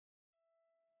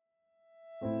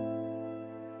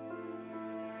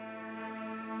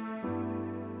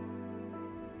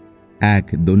এক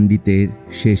দণ্ডিতের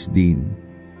শেষ দিন।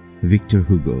 Victor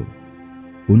Hugo.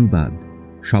 অনুবাদ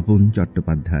স্বপন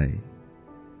চট্টোপাধ্যায়।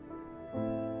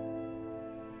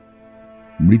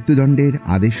 মৃত্যুদণ্ডের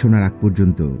আদেশ শোনার আগ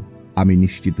পর্যন্ত আমি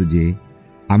নিশ্চিত যে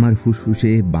আমার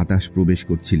ফুসফুসে বাতাস প্রবেশ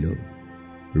করছিল,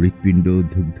 হৃৎপিণ্ড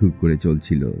ধুকধুক করে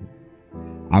চলছিল।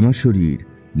 আমার শরীর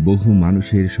বহু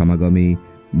মানুষের সমাগমে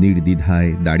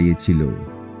নির্দ্বিধায় দাঁড়িয়েছিল।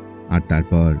 আর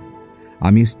তারপর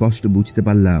আমি স্পষ্ট বুঝতে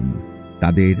পারলাম,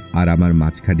 তাদের আর আমার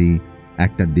মাঝখানে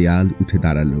একটা দেয়াল উঠে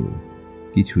দাঁড়ালো।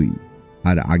 কিছুই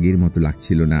আর আগের মতো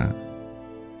লাগছিল না।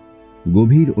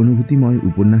 গভীর অনুভূতিময়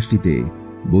উপন্যাসটিতে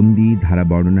বন্দী ধারা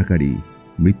বর্ণনাকারী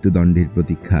মৃত্যুদণ্ডের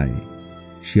প্রতীক্ষায়।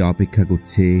 সে অপেক্ষা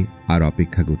করছে আর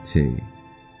অপেক্ষা করছে।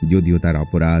 যদিও তার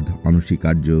অপরাধ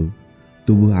অনস্বীকার্য,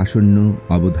 তবু আসন্ন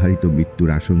অবধারিত মৃত্যুর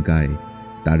আশঙ্কায়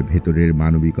তার ভেতরের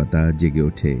মানবিকতা জেগে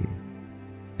ওঠে।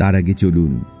 তার আগে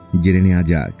চলুন জেনে নেওয়া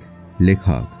যাক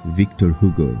লেখক ভিক্টর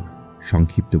হুগোর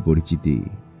সংক্ষিপ্ত পরিচিতি।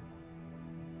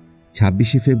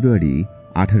 26শে ফেব্রুয়ারি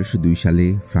 1802 সালে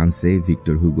ফ্রান্সে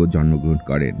ভিক্টর হুগো জন্মগ্রহণ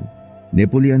করেন।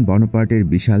 নেপোলিয়ন বনাপার্টের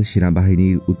বিশাল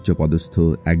সেনাবাহিনীর উচ্চপদস্থ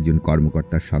একজন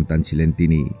কর্মকর্তার সন্তান ছিলেন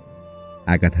তিনি।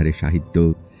 একাধারে সাহিত্য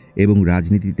এবং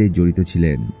রাজনীতিতে জড়িত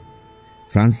ছিলেন।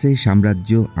 ফ্রান্সে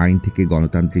সাম্রাজ্য আইন থেকে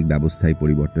গণতান্ত্রিক ব্যবস্থায়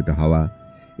পরিবর্তিত হওয়া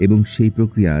এবং সেই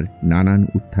প্রক্রিয়ার নানান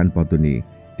উত্থান পতনে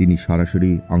তিনি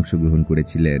সরাসরি অংশগ্রহণ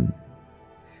করেছিলেন।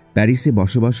 প্যারিসে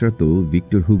বসবাসরত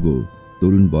ভিক্টর হুগো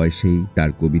তরুণ বয়সেই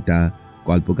তার কবিতা,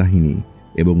 কল্পকাহিনী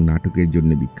এবং নাটকের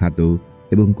জন্য বিখ্যাত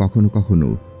এবং কখনো কখনো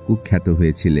কুখ্যাত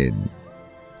হয়েছিলেন।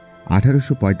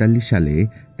 1845 সালে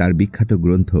তার বিখ্যাত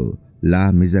গ্রন্থ লা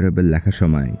মিজারেবল লেখার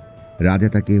সময় রাজা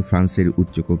তাকে ফ্রান্সের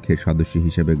উচ্চকক্ষের সদস্য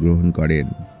হিসেবে গ্রহণ করেন।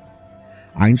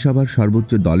 আইনসভার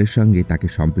সর্বোচ্চ দলের সঙ্গে তাকে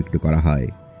সম্পৃক্ত করা হয়।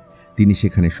 তিনি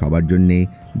সেখানে সবার জন্যে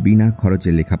বিনা খরচে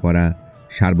লেখাপড়া,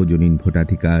 সার্বজনীন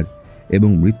ভোটাধিকার এবং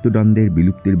মৃত্যুদণ্ডের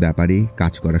বিলুপ্তির ব্যাপারে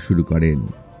কাজ করা শুরু করেন।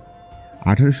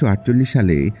 1848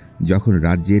 সালে যখন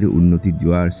রাজ্যের উন্নতির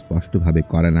জোয়ার স্পষ্টভাবে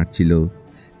কড়া নাড়ছিল,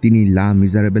 তিনি লা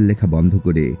মিজারেবল লেখা বন্ধ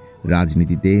করে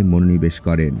রাজনীতিতে মনোনিবেশ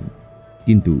করেন।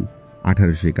 কিন্তু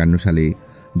 1851 সালে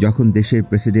যখন দেশের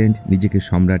প্রেসিডেন্ট নিজেকে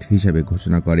সম্রাট হিসেবে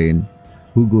ঘোষণা করেন,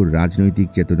 হুগোর রাজনৈতিক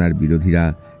চেতনার বিরোধীরা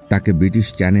তাকে ব্রিটিশ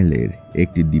চ্যানেলের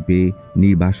একটি দ্বীপে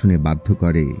নির্বাসনে বাধ্য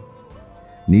করে।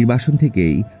 নির্বাসন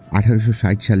থেকেই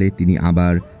 1860 সালে তিনি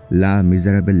আবার লা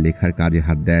মিজারেবল লেখার কাজে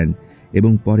হাত দেন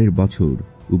এবং পরের বছর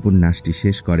উপন্যাসটি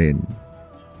শেষ করেন।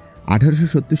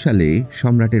 1870 সালে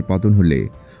সম্রাটের পতন হলে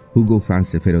হুগো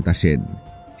ফ্রান্সে ফেরত আসেন।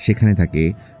 সেখানে তাকে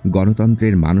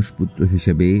গণতন্ত্রের মানসপুত্র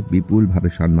হিসেবে বিপুলভাবে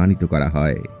সম্মানিত করা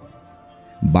হয়।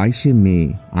 22শে মে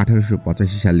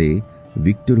 1885 সালে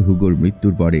ভিক্টর হুগোর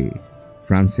মৃত্যুর পরে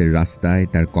ফ্রান্সের রাস্তায়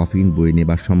তার কফিন বয়ে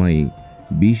নেবার সময়ে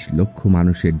 20 লক্ষ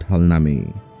মানুষের ঢল নামে।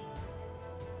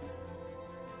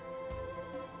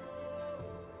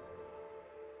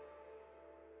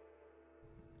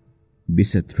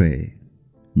 বিসেত্রে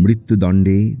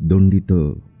মৃত্যুদণ্ডে দণ্ডিত।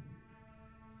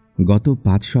 গত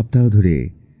 5 সপ্তাহ ধরে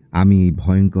আমি এই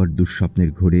ভয়ঙ্কর দুঃস্বপ্নের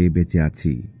ঘোরে বেঁচে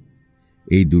আছি।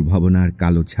 এই দুর্ভাবনার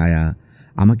কালো ছায়া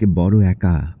আমাকে বড়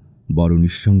একা, বড়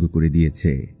নিঃসঙ্গ করে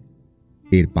দিয়েছে।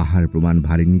 এর পাহাড় প্রমাণ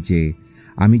ভারের নিচে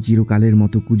আমি চিরকালের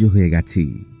মতো কুঁজো হয়ে গেছি।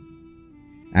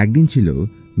 একদিন ছিল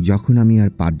যখন আমি আর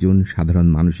 5 জন সাধারণ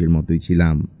মানুষের মতোই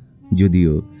ছিলাম,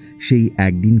 যদিও সেই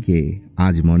একদিনকে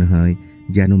আজ মনে হয়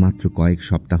যেন মাত্র কয়েক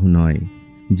সপ্তাহ নয়,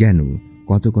 যেন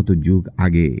কত কত যুগ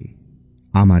আগে।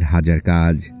 আমার হাজার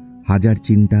কাজ, হাজার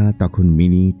চিন্তা তখন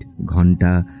মিনিট,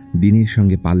 ঘন্টা, দিনের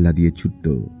সঙ্গে পাল্লা দিয়ে ছুটত।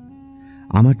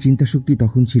 আমার চিন্তাশক্তি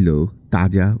তখন ছিল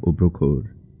তাজা ও প্রখর।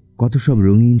 কত সব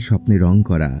রঙিন স্বপ্নে রং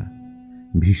করা।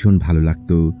 ভীষণ ভালো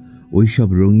লাগতো ওই সব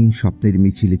রঙিন স্বপ্নের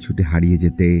মিছিলে ছুটে হারিয়ে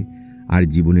যেতে, আর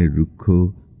জীবনের রুক্ষ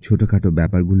ছোটখাটো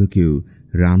ব্যাপারগুলোকেও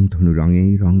রামধনু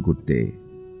রঙেই রং করতে।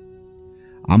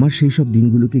 আমার সেই সব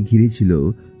দিনগুলোকে ঘিরে ছিল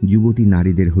যুবতী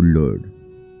নারীদের হুল্লোড়,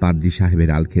 পাদ্রী সাহেবের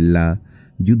আলখেল্লা,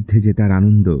 যুদ্ধে জেতার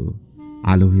আনন্দ,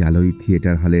 আলোয় আলোয়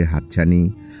থিয়েটার হলের হাতছানি,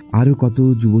 আরও কত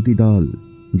যুবতী দল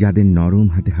যাদের নরম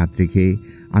হাতে হাত রেখে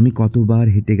আমি কতবার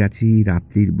হেঁটে গেছি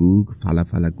রাত্রির বুক ফালা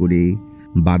ফালা করে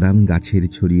বাদাম গাছের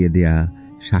ছড়িয়ে দেয়া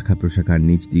শাখা প্রশাখার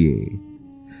নিচ দিয়ে।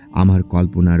 আমার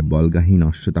কল্পনার বলগাহীন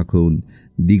অশ্ব তখন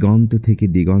দিগন্ত থেকে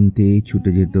দিগন্তে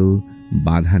ছুটে যেত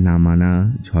বাধা না মানা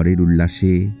ঝড়ের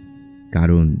উল্লাসে,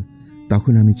 কারণ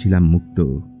তখন আমি ছিলাম মুক্ত,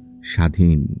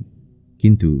 স্বাধীন।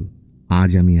 কিন্তু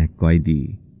আজ আমি এক কয়েদি।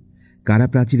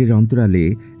 কারাপ্রাচীরের অন্তরালে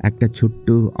একটা ছোট্ট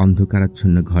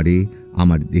অন্ধকারাচ্ছন্ন ঘরে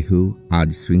আমার দেহ আজ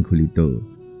শৃঙ্খলিত।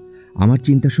 আমার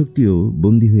চিন্তাশক্তিও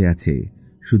বন্দী হয়ে আছে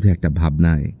শুধু একটা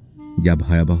ভাবনায়, যা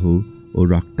ভয়াবহ ও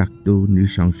রক্তাক্ত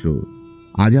নৃশংস।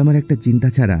 আজ আমার একটা চিন্তা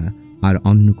ছাড়া আর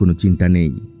অন্য কোনো চিন্তা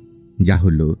নেই, যা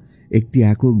হলো একটি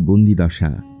একক বন্দি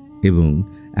দশা, এবং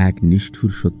এক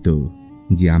নিষ্ঠুর সত্য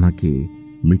যে আমাকে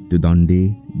মৃত্যুদণ্ডে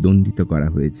দণ্ডিত করা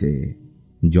হয়েছে।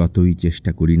 যতই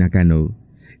চেষ্টা করি না কেন,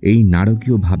 এই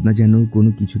নারকীয় ভাবনা যেন কোনো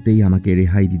কিছুতেই আমাকে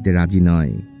রেহাই দিতে রাজি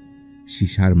নয়।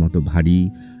 সীসার মতো ভারী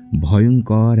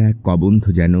ভয়ঙ্কর এক কবন্ধ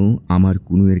যেন আমার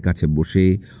কুনুয়ের কাছে বসে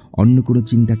অন্য কোনো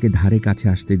চিন্তাকে ধারে কাছে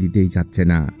আসতে দিতেই চাচ্ছে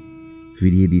না,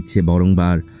 ফিরিয়ে দিচ্ছে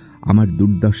বরংবার আমার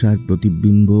দুর্দশার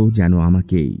প্রতিবিম্ব যেন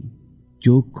আমাকেই।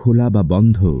 চোখ খোলা বা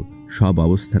বন্ধ সব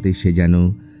অবস্থাতেই সে যেন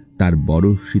তার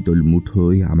বরফ শীতল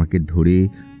মুঠোয় আমাকে ধরে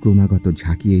ক্রমাগত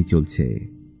ঝাঁকিয়েই চলছে।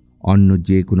 অন্য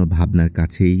যে কোনো ভাবনার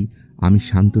কাছেই আমি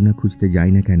সান্ত্বনা খুঁজতে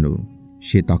যাই না কেন,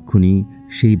 সে তক্ষুনি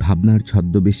সেই ভাবনার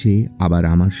ছদ্মবেশে আবার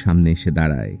আমার সামনে এসে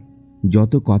দাঁড়ায়।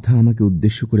 যত কথা আমাকে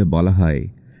উদ্দেশ্য করে বলা হয়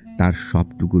তার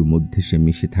সবটুকুর মধ্যে সে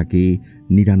মিশে থাকে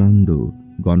নিরানন্দ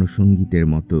গণসঙ্গীতের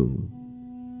মতো।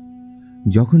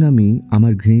 যখন আমি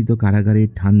আমার ঘৃণিত কারাগারের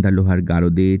ঠান্ডা লোহার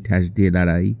গারদে ঠ্যাস দিয়ে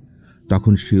দাঁড়াই,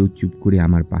 তখন সেও চুপ করে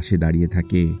আমার পাশে দাঁড়িয়ে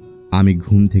থাকে। আমি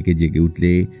ঘুম থেকে জেগে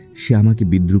উঠলে সে আমাকে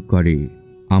বিদ্রূপ করে।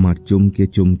 আমার চমকে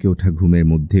চমকে ওঠা ঘুমের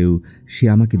মধ্যেও সে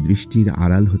আমাকে দৃষ্টির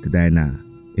আড়াল হতে দেয় না,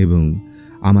 এবং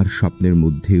আমার স্বপ্নের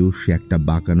মধ্যেও সে একটা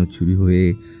বাঁকানো ছুরি হয়ে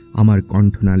আমার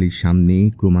কণ্ঠনালীর সামনে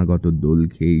ক্রমাগত দোল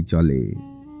খেয়েই চলে।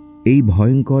 এই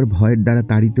ভয়ঙ্কর ভয়ের দ্বারা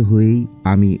তাড়িত হয়েই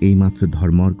আমি এইমাত্র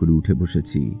ধর্মর করে উঠে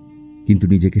বসেছি, কিন্তু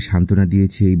নিজেকে সান্ত্বনা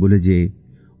দিয়েছি এই বলে যে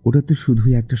ওটা তো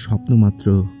শুধুই একটা স্বপ্ন মাত্র।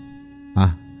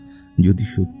 আহ, যদি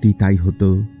সত্যি তাই হতো।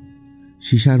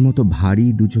 সীসার মতো ভারী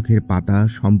দুচোখের পাতা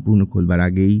সম্পূর্ণ খুলবার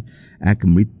আগেই এক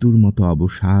মৃত্যুর মতো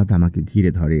অবসাদ আমাকে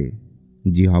ঘিরে ধরে,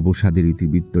 যে অবসাদের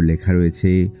ইতিবৃত্ত লেখা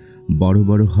রয়েছে বড়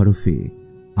বড় হরফে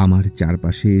আমার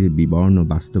চারপাশের বিবর্ণ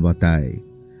বাস্তবতায়,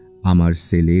 আমার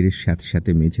সেলের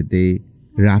স্যাঁতস্যাঁতে মেঝেতে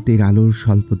রাতের আলোর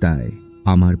স্বল্পতায়,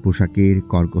 আমার পোশাকের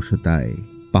কর্কশতায়,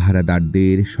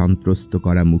 পাহারাদারদের সন্ত্রস্ত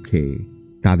করা মুখে,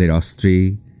 তাদের অস্ত্রে,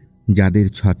 যাদের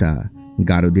ছটা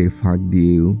গারদের ফাঁক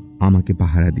দিয়েও আমাকে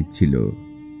পাহারা দিচ্ছিল।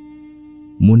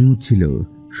 মনে হচ্ছিল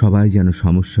সবাই যেন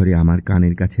সমস্বরে আমার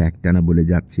কানের কাছে একটানা বলে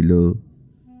যাচ্ছিল,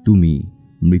 তুমি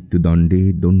মৃত্যুদণ্ডে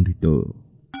দণ্ডিত।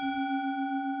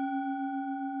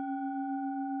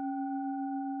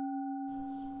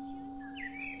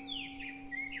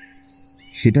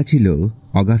 সেটা ছিল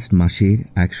অগাস্ট মাসের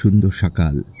এক সুন্দর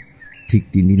সকাল। ঠিক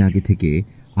 3 দিন আগে থেকে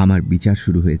আমার বিচার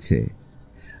শুরু হয়েছে,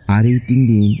 আর এই 3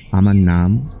 দিন আমার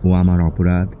নাম ও আমার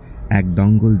অপরাধ এক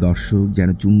দঙ্গল দর্শক যেন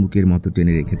চুম্বকের মতো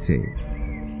টেনে রেখেছে।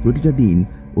 প্রতিটা দিন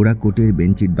ওরা কোর্টের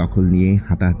বেঞ্চির দখল নিয়ে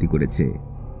হাতাহাতি করেছে,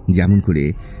 যেমন করে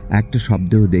একটা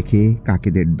শব্দও দেখে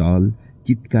কাকেদের দল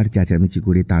চিৎকার চেঁচামেচি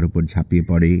করে তার উপর ঝাঁপিয়ে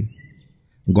পড়ে।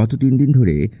 গত 3 দিন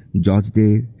ধরে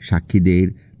জজদের, সাক্ষীদের,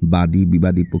 বাদী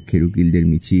বিবাদী পক্ষের উকিলদের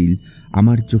মিছিল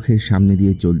আমার চোখের সামনে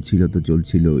দিয়ে চলছিল তো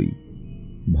চলছিলই।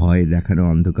 ভয় দেখানো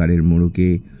অন্ধকারের মোড়কে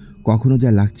কখনো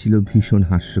যা লাগছিল ভীষণ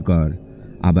হাস্যকর,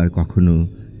 আবার কখনো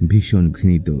ভীষণ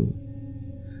ঘৃণিত।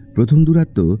 প্রথম দুরাত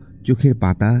তো চোখের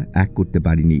পাতা এক করতে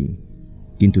পারিনি,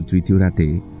 কিন্তু তৃতীয় রাতে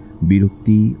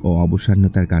বিরক্তি ও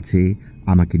অবসান্নতার কাছে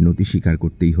আমাকে নতি স্বীকার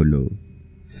করতেই হলো।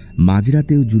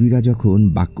 মাঝরাতেও জুরিরা যখন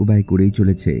বাক্যব্যয় করেই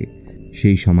চলেছে,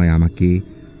 সেই সময় আমাকে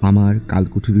আমার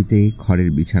কালকুঠুরিতে খড়ের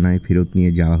বিছানায় ফেরত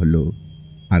নিয়ে যাওয়া হলো,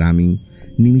 আর আমি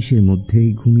নিমিষের মধ্যেই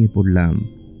ঘুমিয়ে পড়লাম।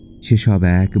 সেসব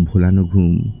এক ভোলানো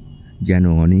ঘুম, যেন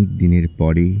অনেক দিনের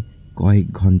পরে কয়েক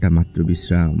ঘন্টা মাত্র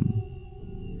বিশ্রাম।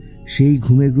 সেই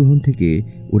ঘুমের গ্রহণ থেকে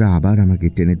ওরা আবার আমাকে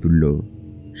টেনে তুলল।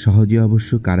 সহজে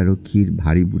অবশ্য কারারক্ষীর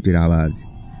ভারী বুটের আওয়াজ,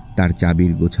 তার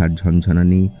চাবির গোছার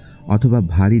ঝনঝনানি অথবা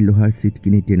ভারী লোহার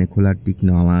সিটকিনি টেনে খোলার তীক্ষ্ণ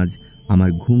আওয়াজ আমার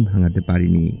ঘুম ভাঙাতে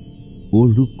পারিনি। ওর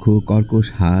রুক্ষ কর্কশ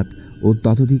হাত ও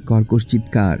ততোধিক কর্কশ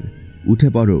চিৎকার, উঠে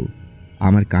পড়ো,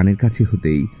 আমার কানের কাছে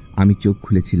হতেই আমি চোখ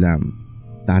খুলেছিলাম।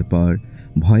 তারপর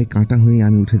ভয়ে কাঁটা হয়ে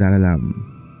আমি উঠে দাঁড়ালাম।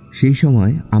 সেই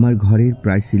সময় আমার ঘরের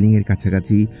প্রায় সিলিংয়ের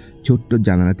কাছাকাছি ছোট্ট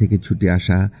জানালা থেকে ছুটে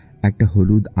আসা একটা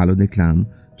হলুদ আলো দেখলাম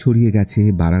ছড়িয়ে গেছে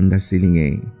বারান্দার সিলিংয়ে।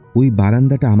 ওই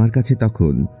বারান্দাটা আমার কাছে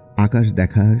তখন আকাশ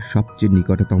দেখার সবচেয়ে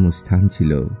নিকটতম স্থান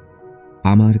ছিল।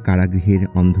 আমার কারাগৃহের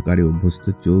অন্ধকারে অভ্যস্ত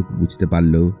চোখ বুঝতে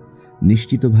পারল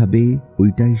নিশ্চিতভাবে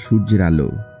ওইটাই সূর্যের আলো।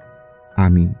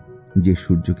 আমি যে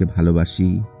সূর্যকে ভালোবাসি।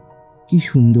 কি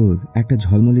সুন্দর একটা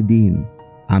ঝলমলে দিন,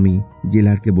 আমি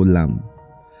জেলারকে বললাম।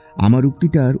 আমার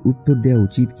উক্তিটার উত্তর দেওয়া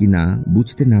উচিত কি না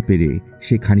বুঝতে না পেরে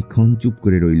সে খানিকক্ষণ চুপ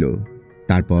করে রইল।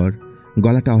 তারপর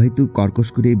গলাটা হয়তো কর্কশ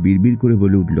করে বিড়বিড় করে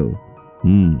বলে উঠল,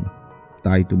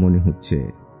 তাই তো মনে হচ্ছে।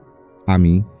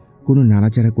 আমি কোনো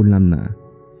নাড়াচাড়া করলাম না।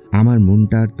 আমার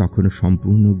মনটার তখনও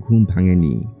সম্পূর্ণ ঘুম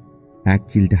ভাঙেনি। এক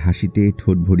চিলতে হাসিতে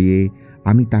ঠোঁট ভরিয়ে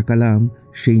আমি তাকালাম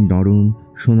সেই নরম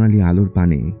সোনালি আলোর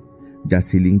পানে, যা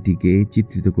সিলিংটিকে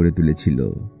চিত্রিত করে তুলেছিল।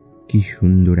 কি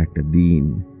সুন্দর একটা দিন,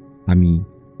 আমি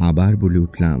আবার বলে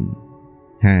উঠলাম।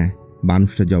 হ্যাঁ,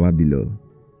 মানুষটা জবাব দিল।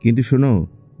 কিন্তু শোনো,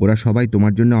 ওরা সবাই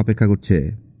তোমার জন্য অপেক্ষা করছে।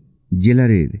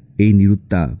 জেলারের এই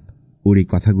নিরুত্তাপ, ওর এই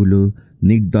কথাগুলো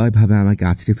নির্দয়ভাবে আমাকে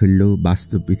আছড়ে ফেলল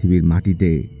বাস্তব পৃথিবীর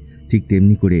মাটিতে, ঠিক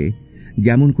তেমনি করে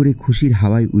যেমন করে খুশির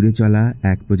হাওয়ায় উড়ে চলা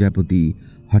এক প্রজাপতি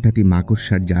হঠাৎই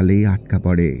মাকড়সার জালে আটকা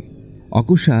পড়ে।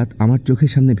 অকস্মাৎ আমার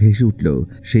চোখের সামনে ভেসে উঠল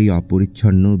সেই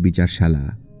অপরিচ্ছন্ন বিচারশালা,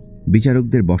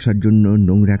 বিচারকদের বসার জন্য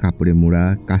নোংরা কাপড়ে মোড়া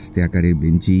কাস্তে আকারের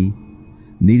বেঞ্চি,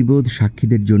 নির্বোধ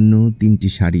সাক্ষীদের জন্য 3টি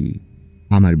সারি,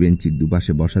 আমার বেঞ্চির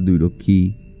দুপাশে বসা 2 রক্ষী,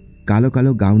 কালো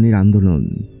কালো গাউনের আন্দোলন,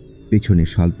 পেছনে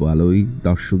স্বল্প আলোয়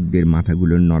দর্শকদের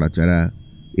মাথাগুলোর নড়াচড়া,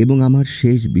 এবং আমার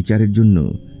শেষ বিচারের জন্য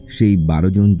সেই 12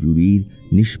 জন জুরির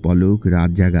নিষ্পলক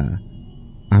রাত জাগা।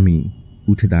 আমি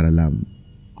উঠে দাঁড়ালাম।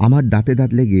 আমার দাঁতে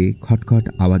দাঁত লেগে খটখট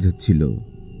আওয়াজ হচ্ছিল।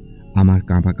 আমার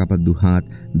কাঁপা কাঁপা দুহাত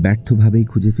ব্যর্থভাবেই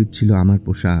খুঁজে ফিরছিল আমার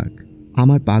পোশাক।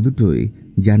 আমার পা দুটোয়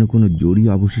যেন কোনো জড়ি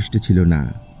অবশিষ্ট ছিল না।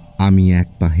 আমি এক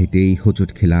পা হেঁটেই হোঁচট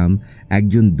খেলাম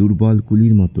একজন দুর্বল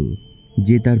কুলির মতো,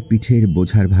 যে তার পিঠের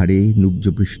বোঝার ভারে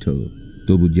নুব্জপৃষ্ঠ।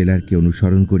 তবু জেলারকে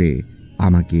অনুসরণ করে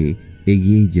আমাকে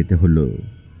এগিয়েই যেতে হলো।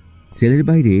 সেলের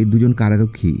বাইরে 2 জন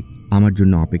কারারক্ষী আমার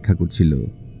জন্য অপেক্ষা করছিল।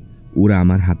 ওরা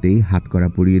আমার হাতে হাতকড়া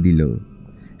পরিয়ে দিল।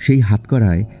 সেই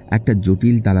হাতকড়ায় একটা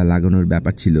জটিল তালা লাগানোর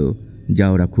ব্যাপার ছিল, যা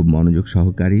ওরা খুব মনোযোগ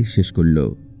সহকারে শেষ করল।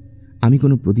 আমি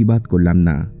কোনো প্রতিবাদ করলাম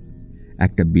না।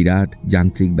 একটা বিরাট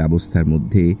যান্ত্রিক ব্যবস্থার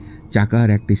মধ্যে চাকার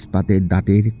একটা ইস্পাতের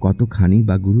দাঁতের কতখানি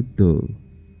বা গুরুত্ব।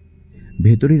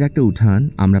 ভেতরের একটা উঠান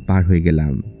আমরা পার হয়ে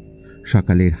গেলাম।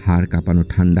 সকালের হাড় কাঁপানো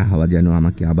ঠান্ডা হাওয়া যেন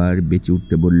আমাকে আবার বেঁচে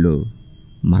উঠতে বলল।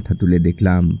 মাথা তুলে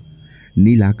দেখলাম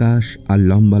নীল আকাশ আর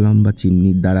লম্বা লম্বা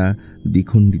চিমনির দ্বারা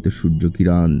দ্বিখণ্ডিত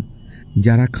সূর্যকিরণ,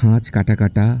 যারা খাঁজ কাটা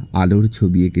কাটা আলোর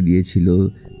ছবি এঁকে দিয়েছিল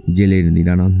জেলের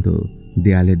নিরানন্দ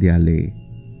দেয়ালে দেয়ালে।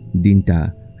 দিনটা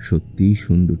সত্যিই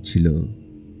সুন্দর ছিল।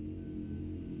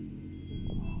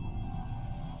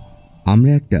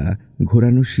 আমরা একটা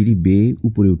ঘোরানো সিঁড়ি বেয়ে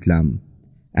উপরে উঠলাম,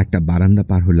 একটা বারান্দা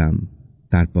পার হলাম,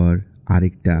 তারপর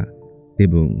আরেকটা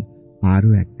এবং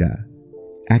আরও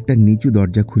একটা নিচু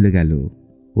দরজা খুলে গেল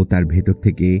ও তার ভেতর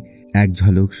থেকে এক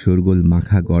ঝলক শোরগোল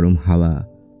মাখা গরম হাওয়া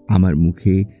আমার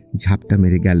মুখে ঝাপটা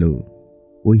মেরে গেল।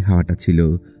 ওই হাওয়াটা ছিল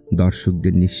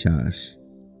দর্শকদের নিঃশ্বাস।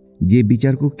 যে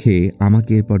বিচারকক্ষে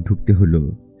আমাকে এরপর ঢুকতে হলো,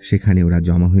 সেখানে ওরা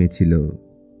জমা হয়েছিল।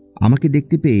 আমাকে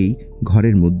দেখতে পেয়েই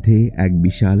ঘরের মধ্যে এক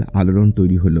বিশাল আলোড়ন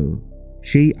তৈরি হলো।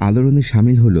 সেই আলোড়নে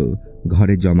সামিল হলো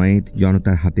ঘরে জমায়েত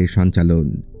জনতার হাতের সঞ্চালন,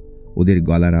 ওদের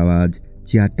গলার আওয়াজ,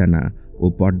 চেয়ার টানা ও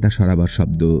পর্দা সরাবার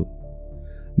শব্দ।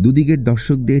 দুদিকের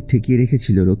দর্শকদের ঠেকিয়ে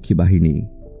রেখেছিল রক্ষী বাহিনী।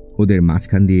 ওদের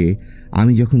মাঝখান দিয়ে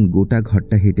আমি যখন গোটা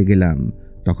ঘরটা হেঁটে গেলাম,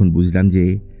 তখন বুঝলাম যে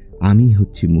আমি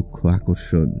হচ্ছি মুখ্য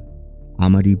আকর্ষণ।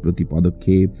 আমারই প্রতি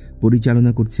পদক্ষেপ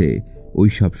পরিচালনা করছে ওই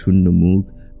সব শূন্য মুখ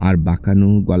আর বাঁকানো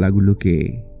গলাগুলোকে।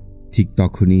 ঠিক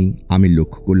তখনই আমি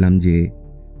লক্ষ্য করলাম যে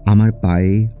আমার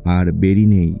পায়ে আর বেরি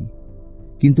নেই,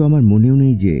 কিন্তু আমার মনেও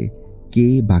নেই যে কে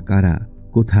বা কারা,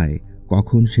 কোথায়,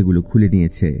 কখন সেগুলো খুলে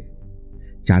নিয়েছে।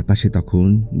 চারপাশে তখন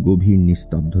গভীর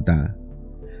নিস্তব্ধতা।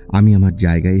 আমি আমার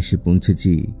জায়গায় এসে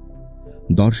পৌঁছেছি।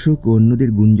 দর্শক ও অন্যদের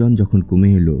গুঞ্জন যখন কমে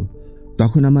এলো,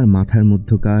 তখন আমার মাথার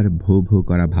মধ্যকার ভো ভো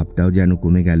করা ভাবটাও যেন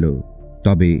কমে গেল।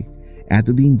 তবে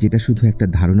এতদিন যেটা শুধু একটা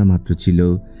ধারণা মাত্র ছিল,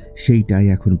 সেইটাই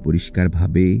এখন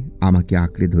পরিষ্কারভাবে আমাকে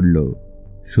আঁকড়ে ধরল।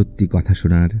 সত্যি কথা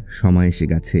শোনার সময় এসে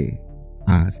গেছে,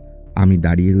 আর আমি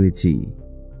দাঁড়িয়ে রয়েছি।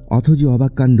 অথচ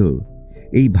অবাক কাণ্ড,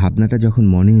 এই ভাবনাটা যখন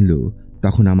মনে এলো,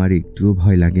 তখন আমার একটুও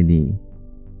ভয় লাগেনি।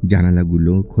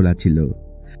 জানালাগুলো খোলা ছিল,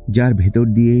 যার ভেতর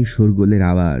দিয়ে শোরগোলের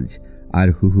আওয়াজ আর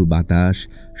হুহু বাতাস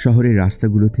শহরের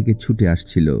রাস্তাগুলো থেকে ছুটে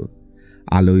আসছিল।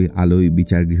 আলোয় আলোয়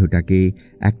বিচারগৃহটাকে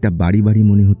একটা বাড়ি বাড়ি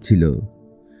মনে হচ্ছিল।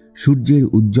 সূর্যের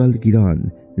উজ্জ্বল কিরণ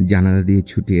জানালা দিয়ে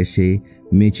ছুটে এসে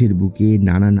মেঝের বুকে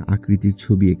নানান আকৃতির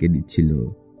ছবি এঁকে দিচ্ছিল।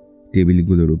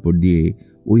 টেবিলগুলোর উপর দিয়ে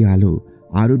ওই আলো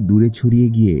আরও দূরে ছড়িয়ে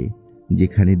গিয়ে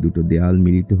যেখানে 2টো দেয়াল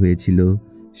মিলিত হয়েছিল,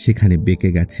 সেখানে বেঁকে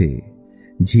গেছে।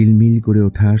 ঝিলমিল করে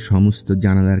ওঠা সমস্ত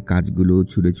জানালার কাজগুলো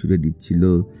ছুঁড়ে ছুঁড়ে দিচ্ছিল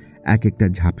এক একটা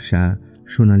ঝাপসা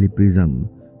সোনালি প্রিজম,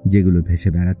 যেগুলো ভেসে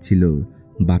বেড়াচ্ছিল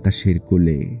বাতাসের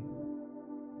কোলে।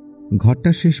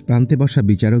 ঘরটার শেষ প্রান্তে বসা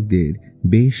বিচারকদের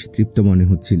বেশ তৃপ্ত মনে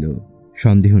হচ্ছিল।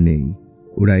 সন্দেহ নেই,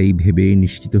 ওরা এই ভেবে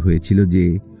নিশ্চিত হয়েছিল যে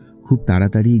খুব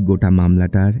তাড়াতাড়ি গোটা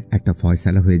মামলাটার একটা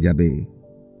ফয়সালা হয়ে যাবে।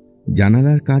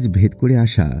 জানালার কাজ ভেদ করে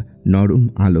আসা নরম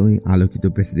আলোয় আলোকিত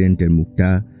প্রেসিডেন্টের মুখটা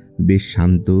বেশ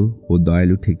শান্ত ও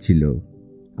দয়ালু ঠেকছিল।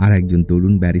 আর একজন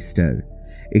তরুণ ব্যারিস্টার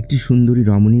একটি সুন্দরী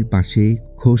রমণীর পাশে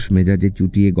খোশ মেজাজে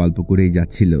চুটিয়ে গল্প করেই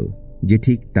যাচ্ছিল, যে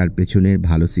ঠিক তার পেছনের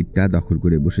ভালো সিটটা দখল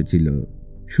করে বসেছিল।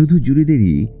 শুধু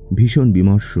জুরিদেরই ভীষণ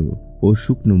বিমর্ষ ও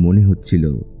শুকনো মনে হচ্ছিল।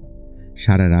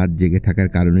 সারা রাত জেগে থাকার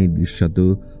কারণেই দৃশ্যত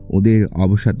ওদের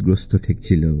অবসাদগ্রস্ত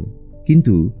ঠেকছিল।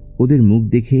 কিন্তু ওদের মুখ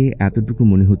দেখে এতটুকু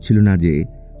মনে হচ্ছিল না যে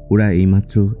ওরা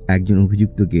এইমাত্র একজন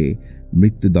অভিযুক্তকে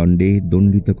মৃত্যুদণ্ডে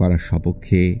দণ্ডিত করার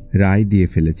সপক্ষে রায় দিয়ে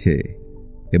ফেলেছে।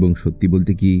 এবং সত্যি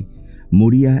বলতে কি,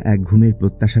 মরিয়া এক ঘুমের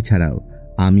প্রত্যাশা ছাড়াও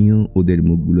আমিও ওদের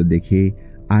মুখগুলো দেখে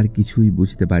আর কিছুই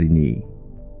বুঝতে পারিনি।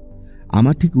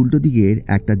 আমার ঠিক উল্টো দিকের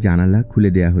একটা জানালা খুলে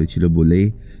দেয়া হয়েছিল বলে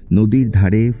নদীর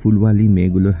ধারে ফুলওয়ালি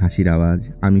মেয়েগুলোর হাসির আওয়াজ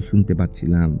আমি শুনতে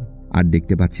পাচ্ছিলাম। আর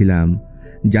দেখতে পাচ্ছিলাম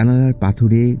জানালার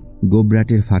পাথরে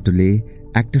গোবরাটের ফাটলে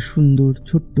একটা সুন্দর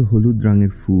ছোট্ট হলুদ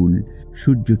রঙের ফুল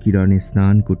সূর্য কিরণে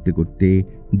স্নান করতে করতে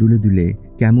দুলে দুলে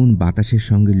কেমন বাতাসের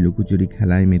সঙ্গে লুকোচুরি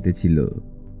খেলায় মেতেছিল।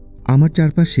 আমার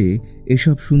চারপাশে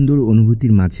এসব সুন্দর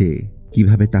অনুভূতির মাঝে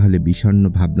কিভাবে তাহলে বিষণ্ণ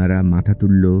ভাবনারা মাথা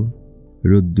তুলল।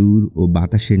 রোদ্দুর ও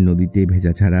বাতাসের নদীতে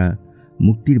ভেজা ছাড়া,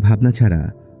 মুক্তির ভাবনা ছাড়া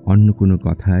অন্য কোনো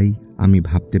কথাই আমি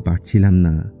ভাবতে পারছিলাম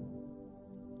না।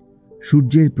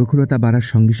 সূর্যের প্রখরতা বাড়ার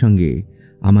সঙ্গে সঙ্গে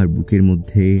আমার বুকের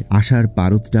মধ্যে আশার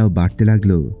পারদটাও বাড়তে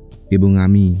লাগলো এবং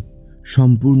আমি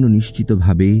সম্পূর্ণ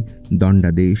নিশ্চিতভাবে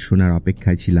দণ্ডাদেশ শোনার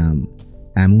অপেক্ষায় ছিলাম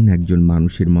এমন একজন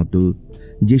মানুষের মতো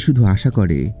যে শুধু আশা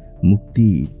করে মুক্তি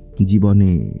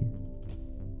জীবনে।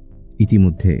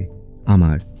 ইতিমধ্যে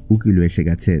আমার উকিল এসে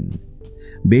গেছেন।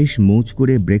 বেশ মৌজ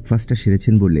করে ব্রেকফাস্টটা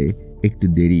সেরেছেন বলে একটু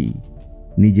দেরি।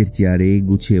 নিজের চেয়ারে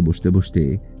গুছিয়ে বসতে বসতে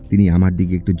তিনি আমার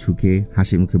দিকে একটু ঝুঁকে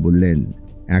হাসি মুখে বললেন,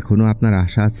 এখনো আপনার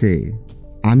আশা আছে?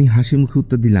 আমি হাসি মুখে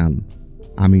উত্তর দিলাম,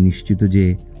 আমি নিশ্চিত যে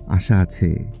আশা আছে।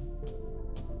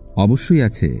 অবশ্যই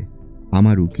আছে,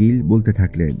 আমার উকিল বলতে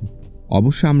থাকলেন।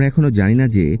 অবশ্য আমরা এখনো জানি না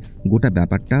যে গোটা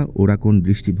ব্যাপারটা ওরা কোন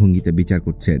দৃষ্টিভঙ্গিতে বিচার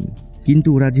করছেন, কিন্তু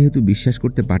ওরা যেহেতু বিশ্বাস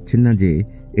করতে পারছেন না যে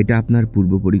এটা আপনার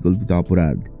পূর্ব পরিকল্পিত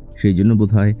অপরাধ, সেই জন্য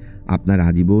বোধহয় আপনার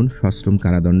আজীবন সশ্রম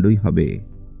কারাদণ্ডই হবে।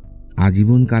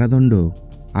 আজীবন কারাদণ্ড?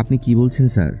 আপনি কি বলছেন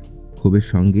স্যার? ক্ষোভের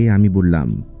সঙ্গে আমি বললাম,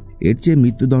 এর চেয়ে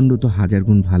মৃত্যুদণ্ড তো 1000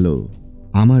 গুণ ভালো।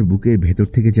 আমার বুকের ভেতর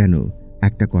থেকে যেন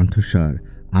একটা কণ্ঠস্বর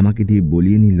আমাকে দিয়ে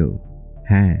বলিয়ে নিল,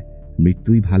 হ্যাঁ,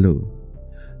 মৃত্যুই ভালো।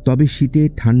 তবে শীতে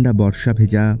ঠান্ডা বর্ষা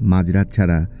ভেজা মাঝরাত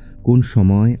ছাড়া কোন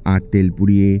সময় আর তেল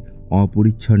পুড়িয়ে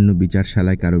অপরিচ্ছন্ন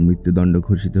বিচারশালায় কারো মৃত্যুদণ্ড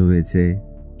ঘোষিত হয়েছে?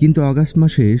 কিন্তু অগাস্ট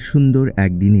মাসের সুন্দর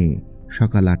একদিনে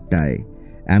সকাল 8টায়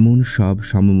এমন সব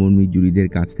সমমর্মী জুরিদের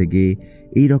কাছ থেকে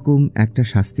এই রকম একটা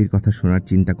শাস্তির কথা শোনার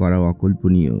চিন্তা করাও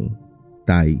অকল্পনীয়।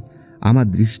 তাই আমার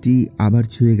দৃষ্টি আবার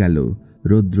ছুঁয়ে গেল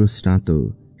রৌদ্রস্নাত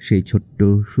সেই ছোট্ট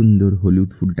সুন্দর হলুদ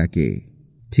ফুলটাকে।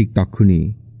 ঠিক তখনই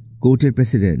কোর্টের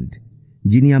প্রেসিডেন্ট,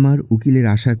 যিনি আমার উকিলের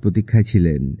আসার প্রতীক্ষায়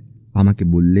ছিলেন, আমাকে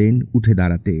বললেন উঠে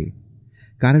দাঁড়াতে।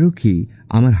 কারারক্ষী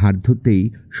আমার হাত ধরতেই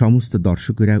সমস্ত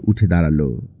দর্শকেরা উঠে দাঁড়ালো।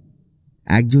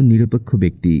 একজন নিরপেক্ষ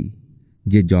ব্যক্তি,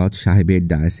 যে জজ সাহেবের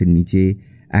ডায়াসের নিচে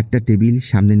একটা টেবিল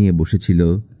সামনে নিয়ে বসেছিল,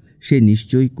 সে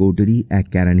নিশ্চয়ই কোর্টেরই এক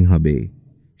কেরানি হবে।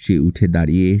 সে উঠে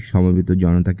দাঁড়িয়ে সমবেত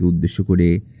জনতাকে উদ্দেশ্য করে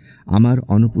আমার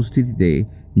অনুপস্থিতিতে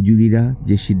জুরিরা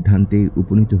যে সিদ্ধান্তে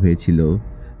উপনীত হয়েছিল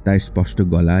তা স্পষ্ট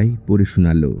গলায় পড়ে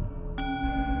শোনাল।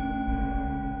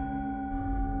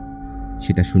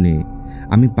 সেটা শুনে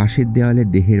আমি পাশের দেওয়ালে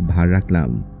দেহের ভার রাখলাম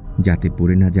যাতে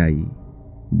পড়ে না যাই।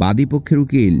 বাদী পক্ষের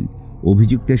উকিল,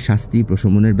 অভিযুক্তের শাস্তি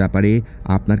প্রশমনের ব্যাপারে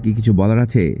আপনার কি কিছু বলার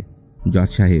আছে? জজ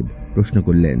সাহেব প্রশ্ন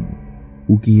করলেন।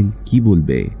 উকিল কি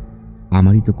বলবে?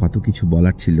 আমারই তো কত কিছু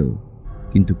বলার ছিল,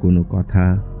 কিন্তু কোনো কথা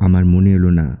আমার মনে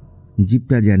এলো না।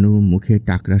 জিভটা যেন মুখে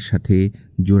টাকরার সাথে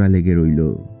জোড়া লেগে রইল।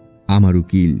 আমার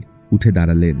উকিল উঠে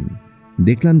দাঁড়ালেন।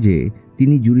 দেখলাম যে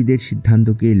তিনি জুরিদের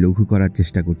সিদ্ধান্তকে লঘু করার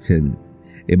চেষ্টা করছেন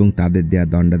এবং তাদের দেয়া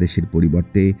দণ্ডাদেশের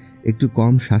পরিবর্তে একটু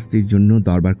কম শাস্তির জন্য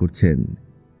দরবার করছেন।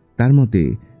 তার মতে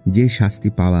যে শাস্তি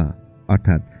পাওয়া,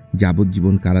 অর্থাৎ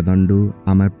যাবজ্জীবন কারাদণ্ড,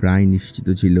 আমার প্রায় নিশ্চিত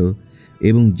ছিল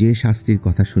এবং যে শাস্তির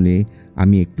কথা শুনে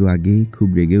আমি একটু আগেই খুব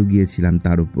রেগেও গিয়েছিলাম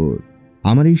তার উপর।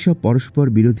 আমার এইসব পরস্পর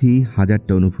বিরোধী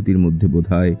হাজারটা অনুভূতির মধ্যে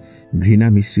বোধহয় ঘৃণা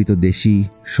মিশ্রিত দেশই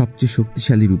সবচেয়ে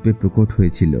শক্তিশালী রূপে প্রকট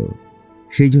হয়েছিল।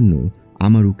 সেই জন্য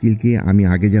আমার উকিলকে আমি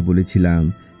আগে যা বলেছিলাম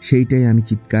সেইটাই আমি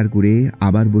চিৎকার করে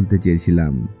আবার বলতে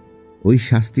চেয়েছিলাম, ওই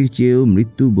শাস্তির চেয়েও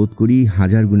মৃত্যু বোধ করি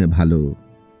 1000 গুণে ভালো।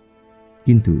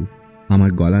 কিন্তু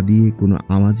আমার গলা দিয়ে কোনো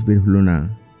আওয়াজ বের হলো না।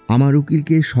 আমার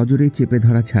উকিলকে সজোরে চেপে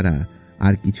ধরা ছাড়া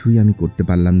আর কিছুই আমি করতে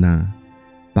পারলাম না।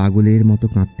 পাগলের মতো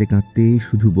কাঁদতে কাঁদতে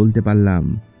শুধু বলতে পারলাম,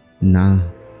 না।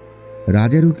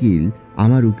 রাজার উকিল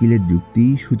আমার উকিলের যুক্তি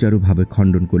সুচারুভাবে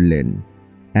খণ্ডন করলেন।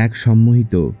 এক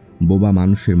সম্মোহিত বোবা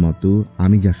মানুষের মতো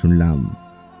আমি যা শুনলাম।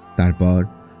 তারপর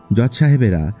জজ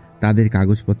সাহেবেরা তাদের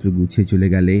কাগজপত্র গুছিয়ে চলে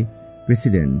গেলে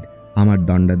প্রেসিডেন্ট আমার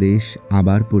দণ্ডাদেশ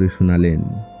আবার পড়ে শোনালেন।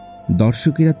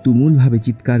 দর্শকেরা তুমুলভাবে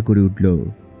চিৎকার করে উঠল,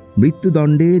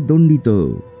 মৃত্যুদণ্ডে দণ্ডিত।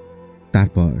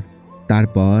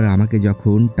 তারপর আমাকে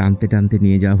যখন টানতে টানতে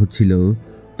নিয়ে যাওয়া হচ্ছিল,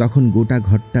 তখন গোটা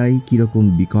ঘরটাই কিরকম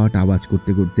বিকট আওয়াজ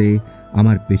করতে করতে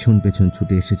আমার পেছন পেছন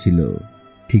ছুটে এসেছিল।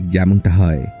 ঠিক যেমনটা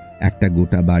হয় একটা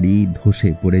গোটা বাড়ি ধসে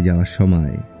পড়ে যাওয়ার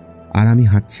সময়। আর আমি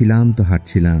হাঁটছিলাম তো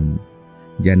হাঁটছিলাম,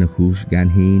 যেন হুঁশ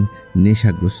জ্ঞানহীন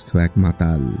নেশাগ্রস্ত এক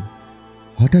মাতাল।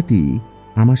 হঠাৎই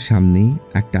আমার সামনে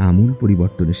একটা আমূল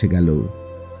পরিবর্তন এসে গেল।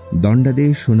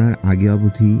 দণ্ডাদেশ শোনার আগে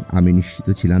অবধি আমি নিশ্চিত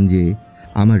ছিলাম যে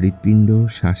আমার হৃৎপিণ্ড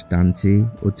শ্বাস টানছে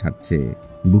ও ছাড়ছে,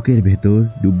 বুকের ভেতর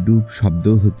ডুবডুব শব্দ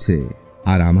হচ্ছে,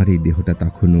 আর আমার এই দেহটা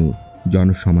তখনও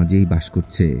জনসমাজেই বাস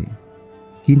করছে।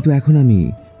 কিন্তু এখন আমি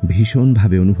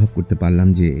ভীষণভাবে অনুভব করতে পারলাম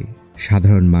যে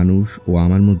সাধারণ মানুষ ও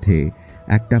আমার মধ্যে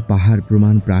একটা পাহাড়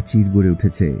প্রমাণ প্রাচীর গড়ে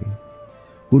উঠেছে।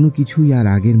 কোনো কিছুই আর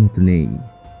আগের মতো নেই।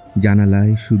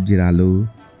 জানালায় সূর্যের আলো,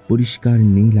 পরিষ্কার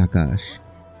নীল আকাশ,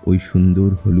 ওই সুন্দর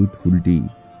হলুদ ফুলটি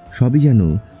সবই যেন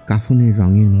কাফনের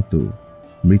রঙের মতো,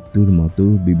 মৃত্যুর মতো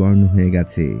বিবর্ণ হয়ে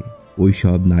গেছে। ওই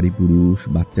সব নারী পুরুষ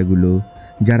বাচ্চাগুলো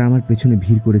যারা আমার পেছনে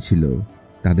ভিড় করেছিল,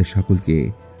 তাদের সকলকে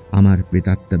আমার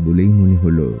প্রেতাত্মা বলেই মনে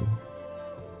হলো।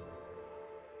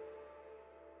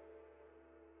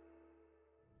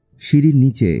 সিঁড়ির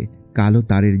নিচে কালো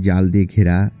তারের জাল দিয়ে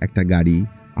ঘেরা একটা গাড়ি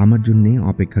আমার জন্যে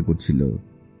অপেক্ষা করছিল।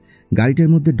 গাড়িটার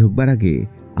মধ্যে ঢোকবার আগে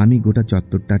আমি গোটা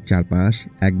চত্বরটার চারপাশ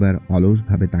একবার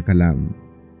অলসভাবে তাকালাম।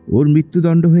 ওর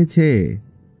মৃত্যুদণ্ড হয়েছে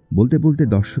বলতে বলতে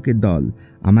দর্শকের দল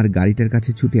আমার গাড়িটার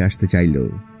কাছে ছুটে আসতে চাইল।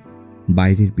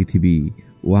 বাইরের পৃথিবী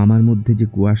ও আমার মধ্যে যে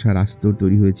কুয়াশার আস্তর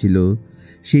তৈরি হয়েছিল,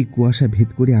 সেই কুয়াশা ভেদ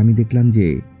করে আমি দেখলাম যে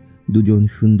দুজন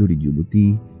সুন্দরী যুবতী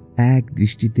এক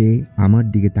দৃষ্টিতে আমার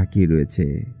দিকে তাকিয়ে রয়েছে।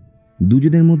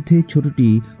 দুজনের মধ্যে ছোটটি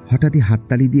হঠাৎই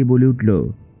হাততালি দিয়ে বলে উঠল,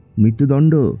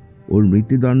 মৃত্যুদণ্ড, ওর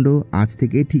মৃত্যুদণ্ড আজ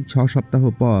থেকে ঠিক 6 সপ্তাহ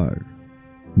পর।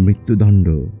 মৃত্যুদণ্ড?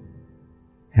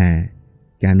 হ্যাঁ,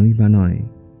 কেনই বা নয়।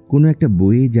 কোনো একটা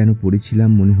বইয়ে যেন পড়েছিলাম,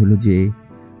 মনে হলো যে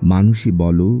মানুষই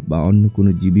বলো বা অন্য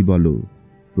কোনো জীবই বলো,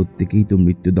 প্রত্যেকেই তো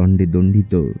মৃত্যুদণ্ডে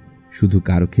দণ্ডিত। শুধু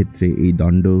কারো ক্ষেত্রে এই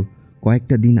দণ্ড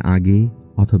কয়েকটা দিন আগে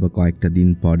অথবা কয়েকটা দিন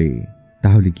পরে।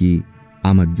 তাহলে কি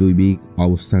আমার জৈবিক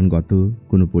অবস্থানগত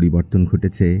কোনো পরিবর্তন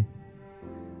ঘটেছে?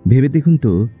 ভেবে দেখুন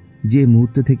তো, যে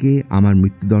মুহূর্ত থেকে আমার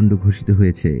মৃত্যুদণ্ড ঘোষিত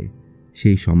হয়েছে,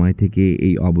 সেই সময় থেকে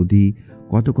এই অবধি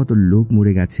কত কত লোক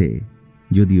মরে গেছে,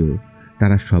 যদিও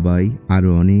তারা সবাই আরও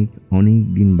অনেক অনেক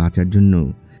দিন বাঁচার জন্য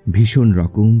ভীষণ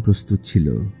রকম প্রস্তুত ছিল।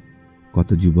 কত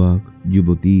যুবক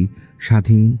যুবতী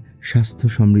স্বাধীন স্বাস্থ্য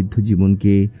সমৃদ্ধ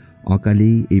জীবনকে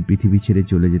অকালেই এই পৃথিবী ছেড়ে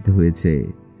চলে যেতে হয়েছে,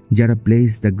 যারা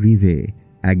প্লেস দ্য গ্রিভে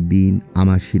একদিন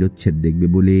আমার শিরচ্ছেদ দেখবে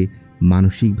বলে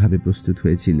মানসিকভাবে প্রস্তুত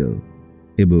হয়েছিল।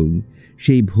 এবং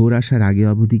সেই ভোর আসার আগে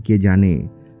অবধি কে জানে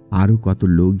আরও কত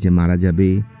লোক যে মারা যাবে,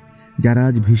 যারা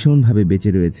আজ ভীষণভাবে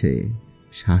বেঁচে রয়েছে,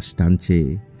 শ্বাস টানছে,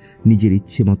 নিজের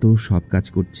ইচ্ছে মতো সব কাজ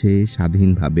করছে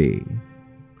স্বাধীনভাবে।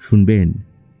 শুনবেন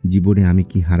জীবনে আমি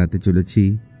কি হারাতে চলেছি?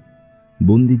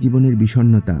 বন্দি জীবনের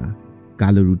বিষণ্ণতা,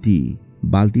 কালো রুটি,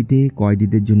 বালতিতে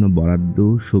কয়েদিদের জন্য বরাদ্দ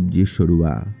সবজির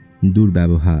সরুয়া,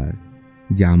 দুর্ব্যবহার,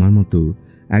 যা আমার মতো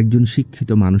একজন শিক্ষিত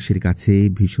মানুষের কাছে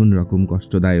ভীষণ রকম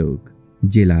কষ্টদায়ক।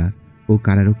 জেলার ও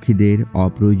কারারক্ষীদের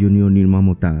অপ্রয়োজনীয়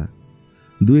নির্মমতা,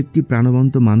 দু একটি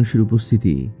প্রাণবন্ত মানুষের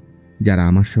উপস্থিতি যারা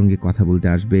আমার সঙ্গে কথা বলতে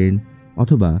আসবেন,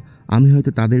 অথবা আমি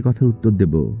হয়তো তাদের কথার উত্তর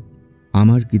দেব।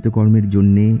 আমার কৃতকর্মের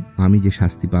জন্যে আমি যে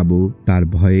শাস্তি পাব তার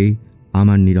ভয়ে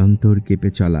আমার নিরন্তর কেঁপে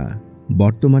চলা।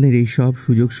 বর্তমানের এই সব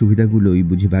সুযোগ সুবিধাগুলোই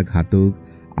বুঝিবা ঘাতক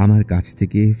আমার কাছ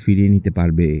থেকে ফিরিয়ে নিতে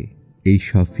পারবে। এই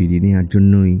সব ফিরিয়ে নেওয়ার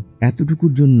জন্যই,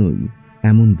 এতটুকুর জন্যই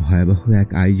এমন ভয়াবহ এক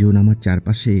আয়োজন আমার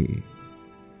চারপাশে।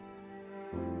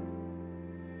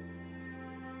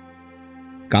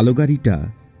 কালো গাড়িটা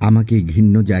আমাকে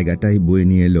ঘৃণ্য জায়গাটায় বয়ে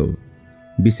নিয়ে এলো,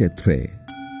 বিসেথ্রে।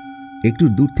 একটু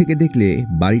দূর থেকে দেখলে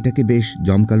বাড়িটাকে বেশ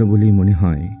জমকালো বলেই মনে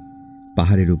হয়।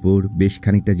 পাহাড়ের উপর বেশ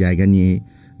খানিকটা জায়গা নিয়ে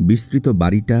বিস্তৃত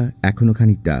বাড়িটা এখনও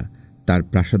খানিকটা তার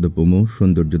প্রাসাদোপম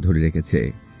সৌন্দর্য ধরে রেখেছে,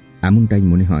 এমনটাই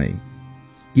মনে হয়।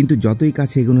 কিন্তু যতই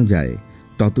কাছে এগোনো যায়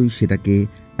ততই সেটাকে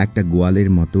একটা গোয়ালের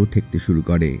মতো ঠেকতে শুরু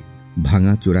করে।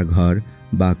 ভাঙা চোরা ঘর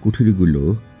বা কুঠুরিগুলো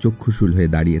চক্ষুশূল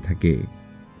হয়ে দাঁড়িয়ে থাকে।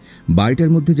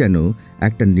 বাড়িটার মধ্যে যেন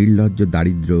একটা নির্লজ্জ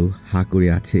দারিদ্র্য হা করে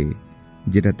আছে,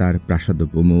 যেটা তার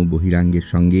প্রাসাদোপম বহিরাঙ্গের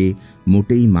সঙ্গে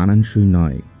মোটেই মানানসই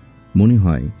নয়। মনে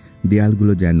হয়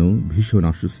দেয়ালগুলো যেন ভীষণ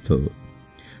অসুস্থ।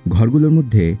 ঘরগুলোর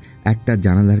মধ্যে একটা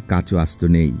জানালার কাচও আস্ত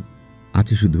নেই,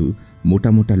 আছে শুধু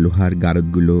মোটা মোটা লোহার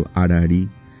গারদগুলো আড়াআড়ি,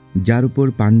 যার উপর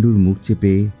পাণ্ডুর মুখ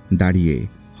চেপে দাঁড়িয়ে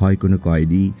হয় কোনো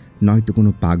কয়েদি, নয়তো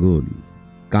কোনো পাগল।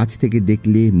 কাছ থেকে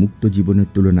দেখলে মুক্ত জীবনের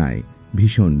তুলনায়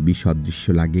ভীষণ বিসদৃশ্য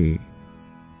লাগে।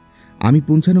 আমি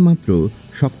পৌঁছানো মাত্র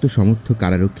শক্ত সমর্থ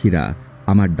কারারক্ষীরা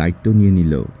আমার দায়িত্ব নিয়ে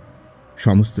নিল।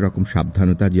 সমস্ত রকম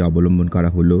সাবধানতা যে অবলম্বন করা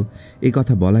হলো এ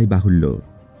কথা বলাই বাহুল্য।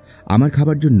 আমার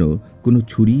খাবার জন্য কোনো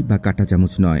ছুরি বা কাঁটা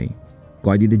চামচ নয়,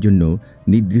 কয়েদিদের জন্য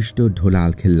নির্দিষ্ট ঢোলা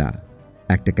আলখেল্লা,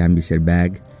 একটা ক্যাম্বিসের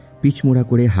ব্যাগ, পিছমোড়া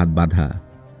করে হাত বাঁধা,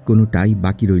 কোনোটাই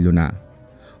বাকি রইল না।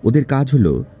 ওদের কাজ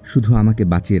হলো শুধু আমাকে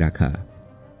বাঁচিয়ে রাখা।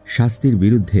 শাস্তির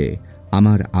বিরুদ্ধে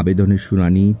আমার আবেদনের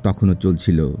শুনানি তখনও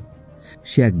চলছিল।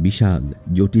 সে এক বিশাল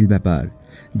জটিল ব্যাপার,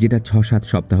 যেটা ৬-৭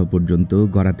 সপ্তাহ পর্যন্ত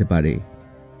গড়াতে পারে।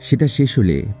 সেটা শেষ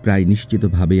হলে প্রায়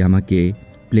নিশ্চিতভাবেই আমাকে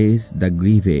প্লেস দ্য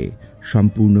গ্রিভে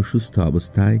সম্পূর্ণ সুস্থ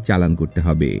অবস্থায় চালান করতে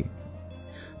হবে।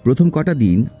 প্রথম কটা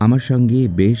দিন আমার সঙ্গে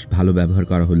বেশ ভালো ব্যবহার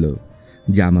করা হলো,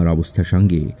 যা আমার অবস্থার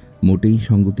সঙ্গে মোটেই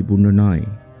সঙ্গতিপূর্ণ নয়।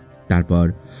 তারপর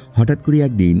হঠাৎ করে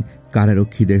একদিন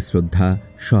কারারক্ষীদের শ্রদ্ধা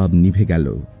সব নিভে গেল।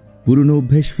 পুরনো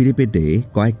অভ্যেস ফিরে পেতে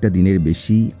কয়েকটা দিনের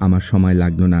বেশি আমার সময়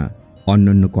লাগল না।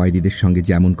 অন্যান্য কয়েদিদের সঙ্গে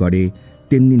যেমন করে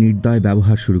তেমনি নির্দয়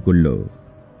ব্যবহার শুরু করল।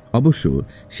 অবশ্য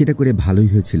সেটা করে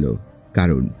ভালোই হয়েছিল,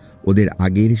 কারণ ওদের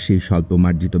আগের সেই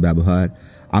স্বল্পমার্জিত ব্যবহার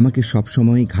আমাকে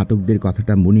সবসময় ঘাতকদের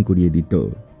কথাটা মনে করিয়ে দিত।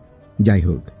 যাই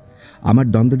হোক, আমার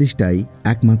দ্বন্দ্বাদেশটাই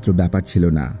একমাত্র ব্যাপার ছিল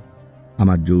না।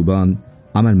 আমার যৌবন,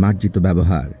 আমার মার্জিত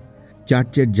ব্যবহার,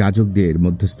 চার্চের যাজকদের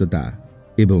মধ্যস্থতা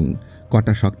এবং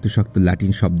কটা শক্ত শক্ত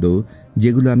ল্যাটিন শব্দ,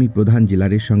 যেগুলো আমি প্রধান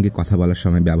জেলারের সঙ্গে কথা বলার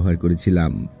সময় ব্যবহার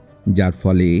করেছিলাম, যার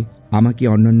ফলে আমাকে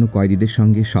অন্যান্য কয়েদিদের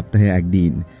সঙ্গে সপ্তাহে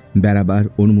একদিন বেড়াবার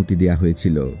অনুমতি দেয়া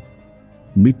হয়েছিল।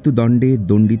 মৃত্যুদণ্ডে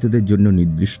দণ্ডিতদের জন্য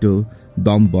নির্দিষ্ট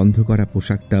দম বন্ধ করা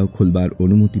পোশাকটাও খুলবার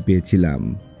অনুমতি পেয়েছিলাম।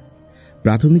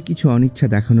 প্রাথমিক কিছু অনিচ্ছা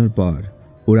দেখানোর পর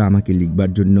ওরা আমাকে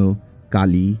লিখবার জন্য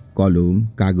কালি, কলম,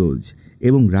 কাগজ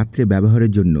এবং রাত্রে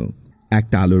ব্যবহারের জন্য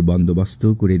একটা আলোর বন্দোবস্ত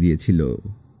করে দিয়েছিল।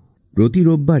 প্রতি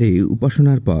রোববারে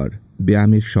উপাসনার পর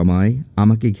ব্যায়ামের সময়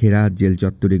আমাকে ঘেরা জেল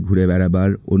চত্বরে ঘুরে বেড়াবার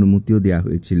অনুমতিও দেয়া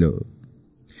হয়েছিল।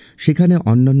 সেখানে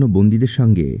অন্যান্য বন্দীদের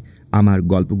সঙ্গে আমার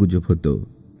গল্পগুজব হতো,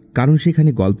 কারণ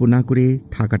সেখানে গল্প না করে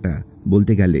থাকাটা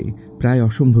বলতে গেলে প্রায়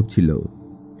অসম্ভব ছিল।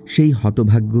 সেই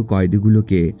হতভাগ্য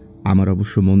কয়েদিগুলোকে আমার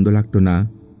অবশ্য মন্দ লাগতো না।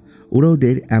 ওরা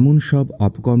ওদের এমন সব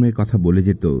অপকর্মের কথা বলে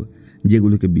যেত,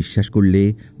 যেগুলোকে বিশ্বাস করলে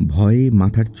ভয়ে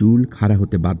মাথার চুল খাড়া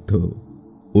হতে বাধ্য।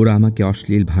 ওরা আমাকে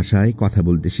অশ্লীল ভাষায় কথা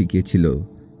বলতে শিখিয়েছিল,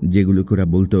 যেগুলোকে ওরা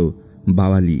বলতো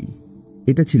বাওয়ালি।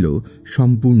 এটা ছিল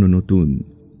সম্পূর্ণ নতুন,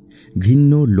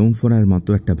 ঘৃণ্য লোমফোনার মতো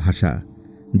একটা ভাষা,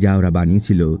 যা ওরা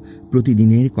বানিয়েছিল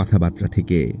প্রতিদিনের কথাবার্তা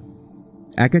থেকে।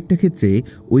 এক একটা ক্ষেত্রে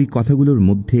ওই কথাগুলোর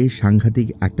মধ্যে সাংঘাতিক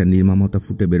একটা নির্মমতা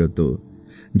ফুটে বেরোতো,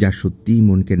 যা সত্যিই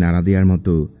মনকে নাড়া দেওয়ার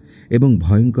মতো এবং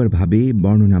ভয়ঙ্করভাবে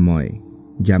বর্ণনাময়।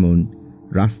 যেমন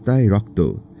রাস্তায় রক্ত,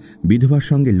 বিধবার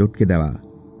সঙ্গে লটকে দেওয়া,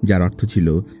 যার অর্থ ছিল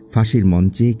ফাঁসির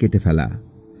মঞ্চে কেটে ফেলা।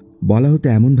 বলা হতো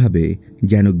এমনভাবে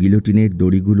যেন গিলোটিনের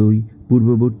দড়িগুলোই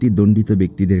পূর্ববর্তী দণ্ডিত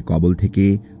ব্যক্তিদের কবল থেকে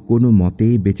কোনো মতে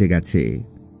বেঁচে গেছে।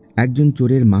 একজন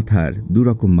চোরের মাথার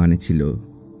দুরকম মানে ছিল।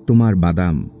 তোমার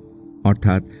বাদাম,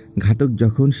 অর্থাৎ ঘাতক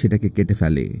যখন সেটাকে কেটে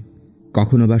ফেলে।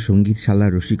 কখনো বা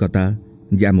সঙ্গীতশালার রসিকতা,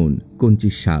 যেমন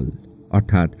কঞ্চির শাল,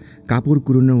 অর্থাৎ কাপড়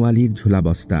কুড়োনোওয়ালির ঝোলা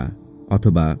বস্তা,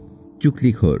 অথবা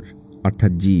চুকলিখোর,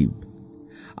 অর্থাৎ জীব।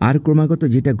 আর ক্রমাগত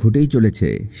যেটা ঘটেই চলেছে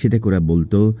সেটাকে ওরা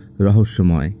বলতো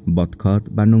রহস্যময়, বদখত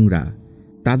বা নোংরা।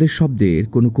 তাদের শব্দের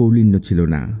কোনো কৌলিন্য ছিল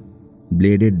না।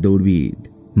 ব্লেডের দৌড়বিদ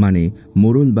মানে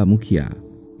মোড়ল বা মুখিয়া,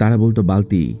 তারা বলতো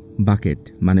বালতি, বাকেট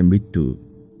মানে মৃত্যু।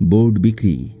 বোর্ড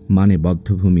বিক্রি মানে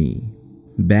বদ্ধভূমি।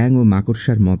 ব্যাং ও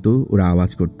মাকড়সার মতো ওরা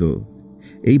আওয়াজ করত।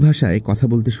 এই ভাষায় কথা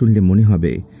বলতে শুনলে মনে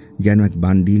হবে যেন এক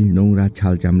বান্ডিল নোংরা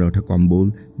ছাল চামড়া ওঠা কম্বল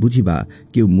বুঝিবা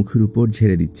কেউ মুখের উপর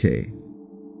ঝেড়ে দিচ্ছে।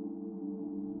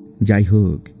 যাই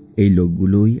হোক, এই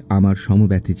লোকগুলোই আমার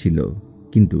সমব্যথী ছিল,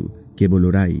 কিন্তু কেবল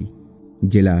ওরাই।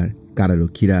 জেলার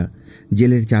কারারক্ষীরা,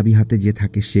 জেলের চাবি হাতে যে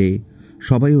থাকে সে,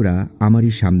 সবাই ওরা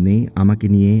আমারই সামনে আমাকে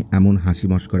নিয়ে এমন হাসি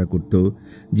মশকরা করত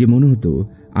যে মনে হতো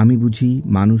আমি বুঝি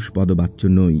মানুষ পদবাচ্য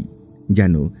নই,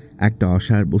 যেন একটা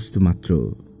অসার বস্তু মাত্র।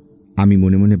 আমি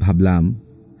মনে মনে ভাবলাম,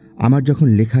 আমার যখন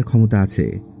লেখার ক্ষমতা আছে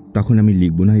তখন আমি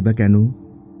লিখব নাই বা কেন?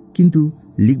 কিন্তু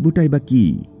লিখবটাই বা কি?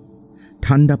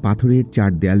 ঠান্ডা পাথরের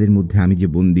 4 দেয়ালের মধ্যে আমি যে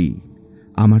বন্দী,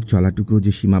 আমার চলাটুকু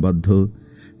যে সীমাবদ্ধ,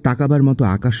 তাকাবার মতো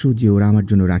আকাশও যে ওরা আমার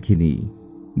জন্য রাখেনি।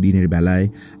 দিনের বেলায়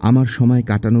আমার সময়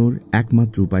কাটানোর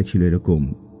একমাত্র উপায় ছিল এরকম: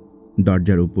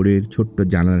 দরজার ওপরের ছোট্ট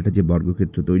জানালাটা যে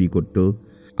বর্গক্ষেত্র তৈরি করত,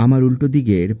 আমার উল্টো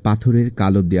দিকের পাথরের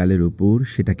কালো দেয়ালের উপর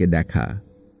সেটাকে দেখা,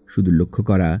 শুধু লক্ষ্য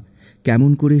করা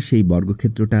কেমন করে সেই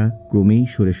বর্গক্ষেত্রটা ক্রমেই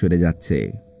সরে সরে যাচ্ছে।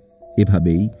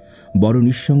 এভাবেই বড়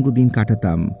নিঃসঙ্গ দিন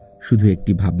কাটাতাম, শুধু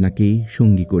একটি ভাবনাকে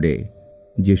সঙ্গী করে,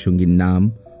 যে সঙ্গীর নাম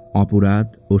অপরাধ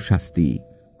ও শাস্তি,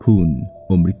 খুন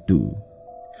ও মৃত্যু।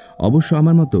 অবশ্য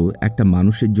আমার মতো একটা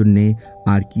মানুষের জন্যে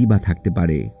আর কি বা থাকতে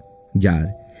পারে, যার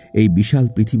এই বিশাল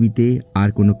পৃথিবীতে আর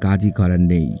কোনো কাজই করার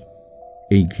নেই।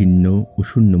 এই ঘৃণ্য ও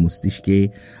শূন্য মস্তিষ্কে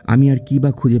আমি আর কি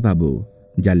বা খুঁজে পাব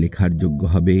যা লেখার যোগ্য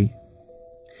হবে?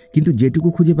 কিন্তু যেটুকু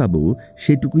খুঁজে পাব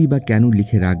সেটুকুই বা কেন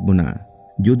লিখে রাখব না,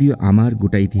 যদিও আমার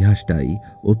গোটা ইতিহাসটাই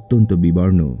অত্যন্ত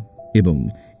বিবর্ণ এবং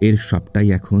এর সবটাই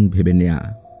এখন ভেবে নেয়া।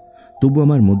 তবু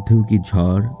আমার মধ্যেও কি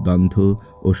ঝড়, দ্বন্দ্ব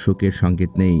ও শোকের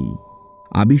সংকেত নেই?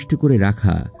 আবিষ্ট করে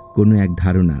রাখা কোনো এক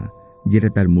ধারণা যেটা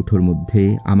তার মুঠোর মধ্যে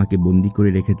আমাকে বন্দি করে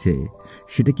রেখেছে,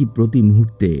 সেটা কি প্রতি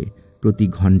মুহূর্তে, প্রতি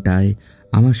ঘন্টায়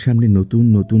আমার সামনে নতুন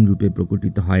নতুন রূপে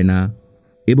প্রকটিত হয় না?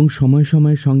 এবং সময়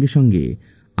সময়ের সঙ্গে সঙ্গে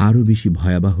আরও বেশি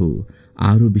ভয়াবহ,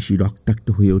 আরও বেশি রক্তাক্ত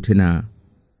হয়ে ওঠে না?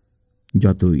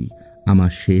 যতই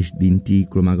আমার শেষ দিনটি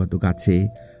ক্রমাগত কাছে,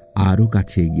 আরও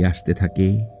কাছে এগিয়ে আসতে থাকে,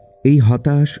 এই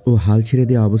হতাশ ও হাল ছেড়ে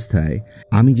দেওয়া অবস্থায়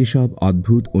আমি যেসব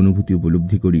অদ্ভুত অনুভূতি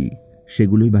উপলব্ধি করি,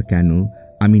 সেগুলোই বা কেন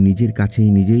আমি নিজের কাছেই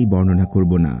নিজেই বর্ণনা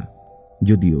করব না?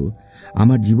 যদিও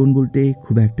আমার জীবন বলতে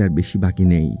খুব একটার বেশি বাকি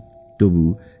নেই, তবু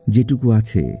যেটুকু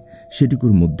আছে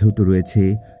সেটুকুর মধ্যেও তো রয়েছে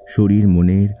শরীর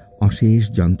মনের অশেষ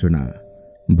যন্ত্রণা,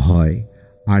 ভয়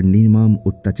আর নির্মম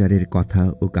অত্যাচারের কথা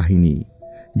ও কাহিনী,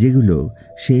 যেগুলো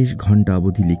শেষ ঘণ্টা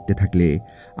অবধি লিখতে থাকলে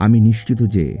আমি নিশ্চিত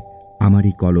যে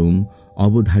আমারই কলম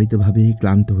অবধারিতভাবে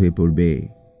ক্লান্ত হয়ে পড়বে,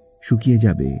 শুকিয়ে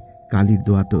যাবে কালির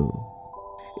দোয়াতো।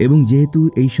 এবং যেহেতু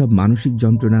এইসব মানসিক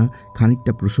যন্ত্রণা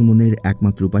খানিকটা প্রশমনের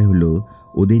একমাত্র উপায় হলো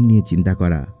ওদের নিয়ে চিন্তা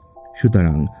করা,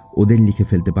 সুতরাং ওদের লিখে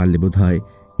ফেলতে পারলে বোধহয়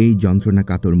এই যন্ত্রণা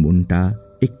কাতর মনটা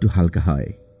একটু হালকা হয়।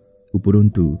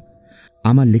 উপরন্তু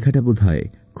আমার লেখাটা বোধহয়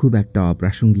খুব একটা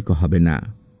অপ্রাসঙ্গিক হবে না।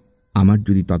 আমার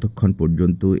যদি ততক্ষণ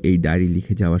পর্যন্ত এই ডায়েরি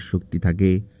লিখে যাওয়ার শক্তি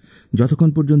থাকে, যতক্ষণ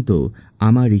পর্যন্ত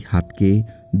আমার এই হাতকে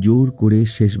জোর করে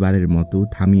শেষবারের মতো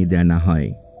থামিয়ে দেয়া না হয়,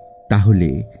 তাহলে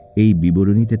এই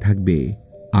বিবরণীতে থাকবে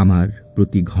আমার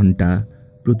প্রতি ঘন্টা,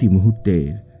 প্রতি মুহূর্তের,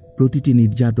 প্রতিটি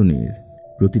নির্যাতনের,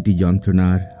 প্রতিটি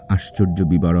যন্ত্রণার আশ্চর্য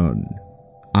বিবরণ।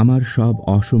 আমার সব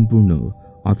অসম্পূর্ণ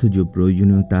অথচ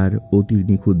প্রয়োজনীয়তার অতি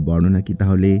নিখুঁত বর্ণনা কি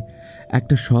তাহলে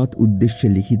একটা সৎ উদ্দেশ্যে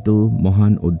লিখিত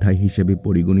মহান অধ্যায় হিসেবে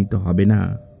পরিগণিত হবে না?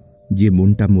 যে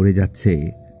মনটা মরে যাচ্ছে,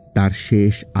 তার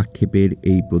শেষ আক্ষেপের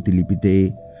এই প্রতিলিপিতে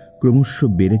ক্রমশ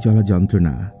বেড়ে চলা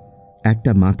যন্ত্রণা,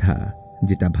 একটা মাথা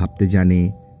যেটা ভাবতে জানে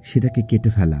সেটাকে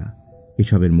কেটে ফেলা,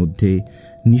 এসবের মধ্যে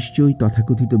নিশ্চয়ই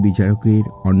তথাকথিত বিচারকের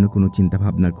অন্য কোনো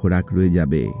চিন্তাভাবনার খোরাক রয়ে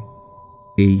যাবে।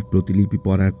 এই প্রতিলিপি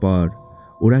পড়ার পর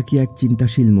ওরা কি এক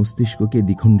চিন্তাশীল মস্তিষ্ককে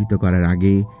দ্বিখণ্ডিত করার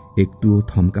আগে একটুও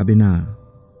থমকাবে না?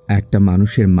 একটা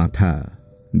মানুষের মাথা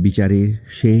বিচারের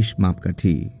শেষ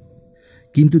মাপকাঠি,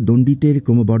 কিন্তু দণ্ডিতের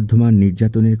ক্রমবর্ধমান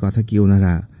নির্যাতনের কথা কি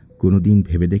ওনারা কোনোদিন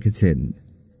ভেবে দেখেছেন?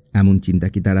 এমন চিন্তা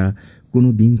কি তারা কোনো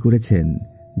দিন করেছেন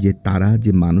যে তারা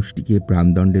যে মানুষটিকে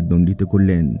প্রাণদণ্ডে দণ্ডিত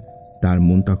করলেন তার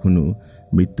মন তখনও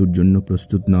মৃত্যুর জন্য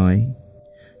প্রস্তুত নয়?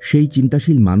 সেই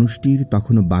চিন্তাশীল মানুষটির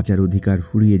তখনও বাঁচার অধিকার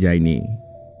ফুরিয়ে যায়নি?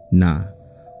 না,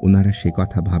 ওনারা সে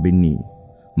কথা ভাবেননি।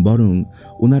 বরং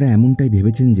ওনারা এমনটাই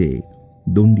ভেবেছেন যে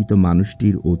দণ্ডিত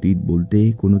মানুষটির অতীত বলতে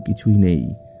কোনো কিছুই নেই,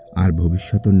 আর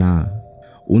ভবিষ্যৎও না।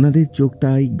 ওনাদের চোখ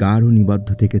তাই গাঢ় নিবদ্ধ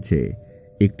থেকেছে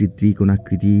একটি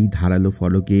ত্রিকোণাকৃতি ধারালো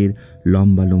ফলকের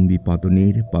লম্বালম্বি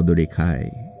পতনের পদরেখায়।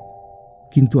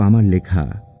 কিন্তু আমার লেখা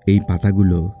এই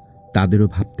পাতাগুলো তাদেরও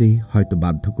ভাবতে হয়তো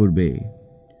বাধ্য করবে।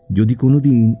 যদি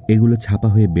কোনোদিন এগুলো ছাপা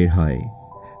হয়ে বের হয়,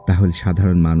 তাহলে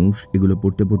সাধারণ মানুষ এগুলো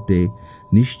পড়তে পড়তে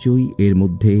নিশ্চয়ই এর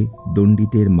মধ্যে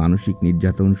দণ্ডিতের মানসিক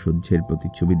নির্যাতন সহ্যের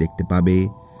প্রতিচ্ছবি দেখতে পাবে,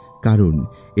 কারণ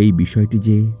এই বিষয়টি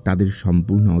যে তাদের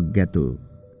সম্পূর্ণ অজ্ঞাত।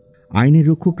 আইনের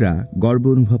রক্ষকরা গর্ব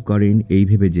অনুভব করেন এই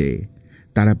ভেবে যে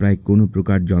তারা প্রায় কোনো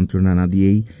প্রকার যন্ত্রণা না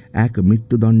দিয়েই এক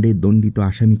মৃত্যুদণ্ডে দণ্ডিত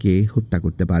আসামিকে হত্যা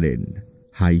করতে পারেন।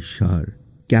 হায় ঈশ্বর,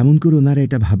 কেমন করে ওনারা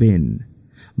এটা ভাবেন?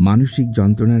 মানসিক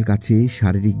যন্ত্রণার কাছে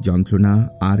শারীরিক যন্ত্রণা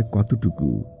আর কতটুকু?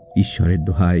 ঈশ্বরের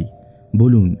দোহাই,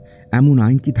 বলুন এমন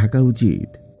আইন কি থাকা উচিত?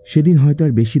 সেদিন হয়তো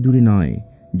আর বেশি দূরে নয়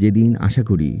যেদিন আশা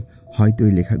করি হয়তো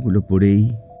এই লেখাগুলো পড়েই,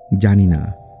 জানি না,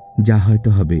 যা হয়তো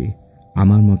হবে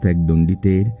আমার মতো এক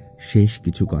দণ্ডিতের শেষ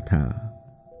কিছু কথা।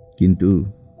 কিন্তু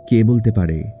কে বলতে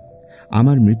পারে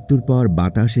আমার মৃত্যুর পর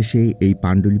বাতাস এসে এই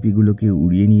পাণ্ডুলিপিগুলোকে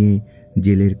উড়িয়ে নিয়ে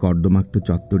জেলের কর্দমাক্ত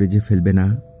চত্বরে যে ফেলবে না,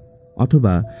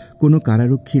 অথবা কোনো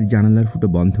কারারক্ষীর জানালার ফুটো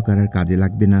বন্ধ করার কাজে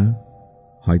লাগবে না।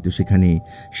 হয়তো সেখানে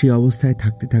সে অবস্থায়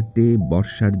থাকতে থাকতে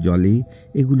বর্ষার জলে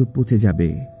এগুলো পচে যাবে।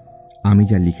 আমি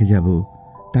যা লিখে যাব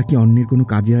তা কি অন্যের কোনো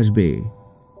কাজে আসবে?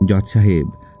 জজ সাহেব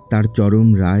তার চরম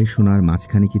রায় শোনার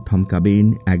মাঝখানে কি থমকাবেন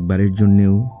একবারের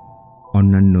জন্যেও?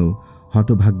 অন্যান্য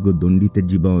হতভাগ্য দণ্ডিতের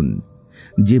জীবন,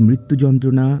 যে মৃত্যু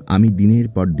যন্ত্রণা আমি দিনের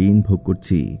পর দিন ভোগ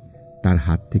করছি, তার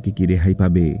হাত থেকে কি রেহাই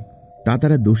পাবে? তা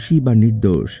তারা দোষী বা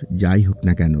নির্দোষ যাই হোক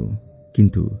না কেন,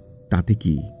 কিন্তু তাতে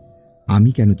কি? আমি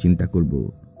কেন চিন্তা করব?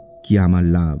 কি আমার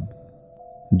লাভ?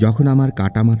 যখন আমার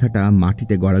কাটা মাথাটা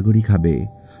মাটিতে গড়াগড়ি খাবে,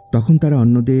 তখন তারা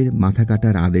অন্যদের মাথা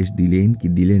কাটার আদেশ দিলেন কি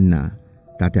দিলেন না,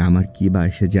 তাতে আমার কি বা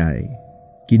এসে যায়?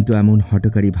 কিন্তু এমন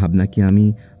হঠকারী ভাবনা কি আমি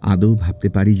আদৌ ভাবতে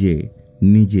পারি যে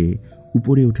নিজে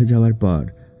উপরে উঠে যাওয়ার পর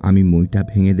আমি মইটা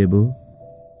ভেঙে দেব?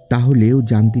 তাহলেও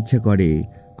জানতে ইচ্ছা করে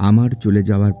আমার চলে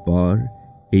যাওয়ার পর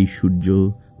এই সূর্য,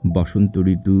 বসন্ত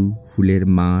ঋতু, ফুলের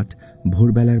মাঠ,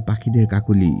 ভোরবেলার পাখিদের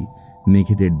কাকলি,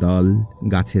 মেঘেদের দল,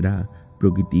 গাছেরা,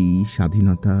 প্রকৃতি,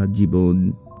 স্বাধীনতা, জীবন,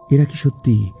 এরা কি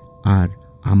সত্যি আর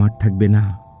আমার থাকবে না?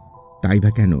 তাই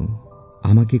বা কেন?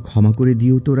 আমাকে ক্ষমা করে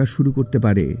দিয়েও তো ওরা শুরু করতে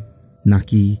পারে।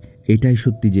 নাকি এটাই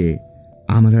সত্যি যে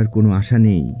আমার আর কোনো আশা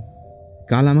নেই?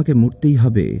 কাল আমাকে মরতেই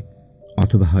হবে,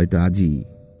 অথবা হয়তো আজই।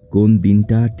 কোন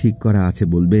দিনটা ঠিক করা আছে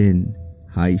বলবেন?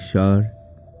 হায় ঈশ্বর,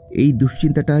 এই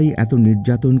দুশ্চিন্তাটাই এত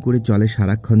নির্যাতন করে চলে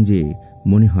সারাক্ষণ যে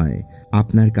মনে হয়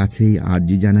আপনার কাছেই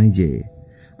আর্জি জানাই যে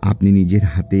আপনি নিজের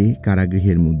হাতে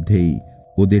কারাগৃহের মধ্যেই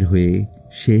ওদের হয়ে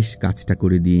শেষ কাজটা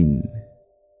করে দিন।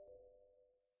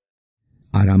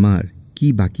 আর আমার কি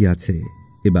বাকি আছে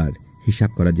এবার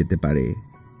হিসাব করা যেতে পারে।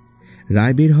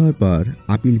 রায় বের হওয়ার পর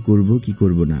আপিল করব কি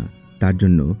করব না তার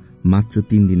জন্য মাত্র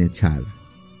 3 দিনের ছাড়।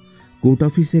 কোর্ট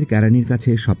অফিসের কেরানির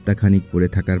কাছে সপ্তাহখানিক পড়ে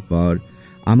থাকার পর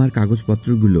আমার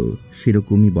কাগজপত্রগুলো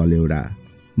সেরকমই বলে ওরা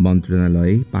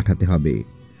মন্ত্রণালয়ে পাঠাতে হবে।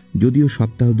 যদিও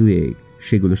সপ্তাহ 2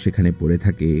 সেগুলো সেখানে পড়ে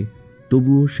থাকে,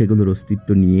 তবুও সেগুলোর অস্তিত্ব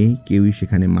নিয়ে কেউই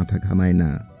সেখানে মাথা ঘামায়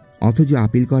না। অথচ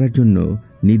আপিল করার জন্য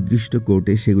নির্দিষ্ট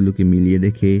কোর্টে সেগুলোকে মিলিয়ে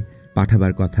দেখে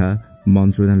পাঠাবার কথা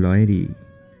মন্ত্রণালয়েরই।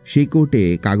 সেই কোর্টে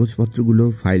কাগজপত্রগুলো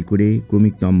ফাইল করে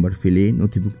ক্রমিক নম্বর ফেলে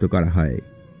নথিভুক্ত করা হয়।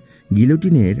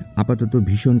 গিলোটিনের আপাতত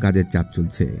ভীষণ কাজের চাপ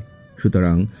চলছে,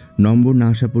 সুতরাং নম্বর না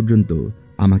আসা পর্যন্ত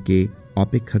আমাকে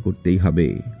অপেক্ষা করতেই হবে।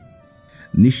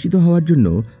 নিশ্চিত হওয়ার জন্য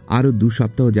আরও 2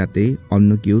 সপ্তাহ যাতে অন্য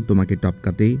কেউ তোমাকে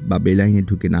টপকাতে বা বেলাইনে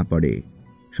ঢুকে না পড়ে।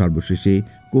 সর্বশেষে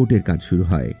কোর্টের কাজ শুরু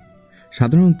হয়।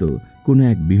 সাধারণত কোনো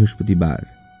এক বৃহস্পতিবার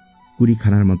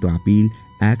 20খানার মতো আপিল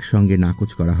একসঙ্গে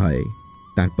নাকচ করা হয়।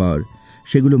 তারপর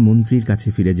সেগুলো মন্ত্রীর কাছে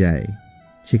ফিরে যায়,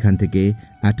 সেখান থেকে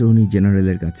অ্যাটর্নি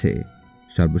জেনারেলের কাছে,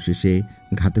 সর্বশেষে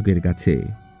ঘাতকের কাছে।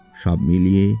 সব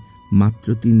মিলিয়ে মাত্র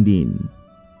 3 দিন।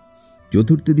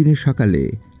 চতুর্থ দিনের সকালে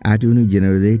অ্যাটর্নি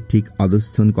জেনারেলের ঠিক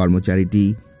অধস্থন কর্মচারীটি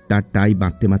তার টাই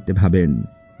বাঁধতে বাঁধতে ভাবেন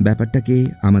ব্যাপারটাকে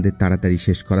আমাদের তাড়াতাড়ি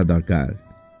শেষ করা দরকার।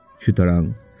 সুতরাং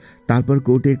তারপর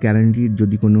কোর্টের কেরানিটির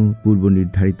যদি কোনো পূর্ব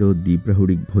নির্ধারিত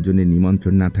দ্বিপ্রহরিক ভোজনের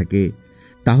নিমন্ত্রণ না থাকে,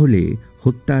 তাহলে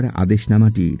হত্যার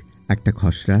আদেশনামাটির একটা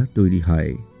খসড়া তৈরি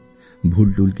হয়।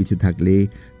 ভুলটুল কিছু থাকলে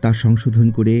তা সংশোধন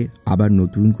করে আবার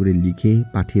নতুন করে লিখে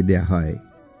পাঠিয়ে দেয়া হয়।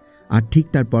 আর ঠিক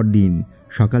তার পরদিন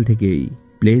সকাল থেকেই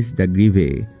প্লেস দ্য গ্রিভে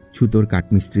ছুতোর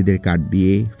কাঠমিস্ত্রিদের কাঠ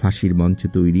দিয়ে ফাঁসির মঞ্চ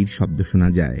তৈরির শব্দ শোনা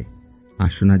যায়।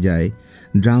 আর শোনা যায়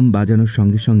ড্রাম বাজানোর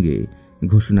সঙ্গে সঙ্গে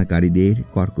ঘোষণাকারীদের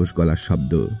কর্কশ গলার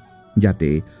শব্দ, যাতে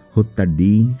হত্যার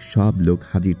দিন সব লোক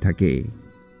হাজির থাকে।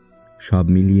 সব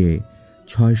মিলিয়ে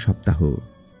 6 সপ্তাহ।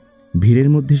 ভিড়ের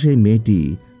মধ্যে সেই মেয়েটি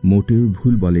মোটেও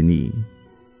ভুল বলেনি।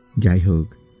 যাই হোক,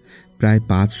 প্রায়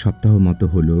 5 সপ্তাহ মতো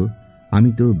হলো আমি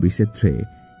তো বিসেত্রে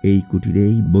এই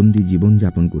কুটিরেই বন্দি জীবন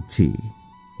যাপন করছি।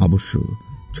 অবশ্য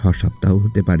 6 সপ্তাহ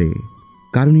হতে পারে,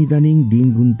 কারণ ইদানিং দিন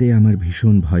গুনতে আমার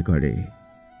ভীষণ ভয় করে।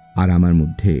 আর আমার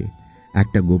মধ্যে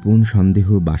একটা গোপন সন্দেহ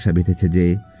বাসা বেঁধেছে যে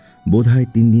বোধহয়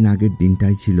 3 দিন আগের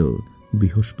দিনটাই ছিল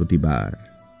বৃহস্পতিবার।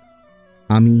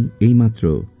 আমি এইমাত্র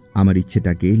আমার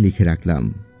ইচ্ছেটাকে লিখে রাখলাম।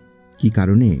 কি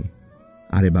কারণে?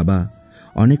 আরে বাবা,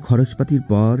 অনেক খরচপাতির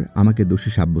পর আমাকে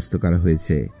দোষী সাব্যস্ত করা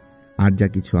হয়েছে। আর যা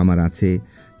কিছু আমার আছে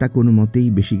তা কোনো মতেই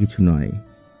বেশি কিছু নয়।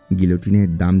 গিলোটিনের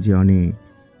দাম যে অনেক।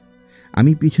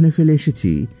 আমি পিছনে ফেলে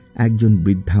এসেছি একজন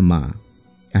বৃদ্ধা মা,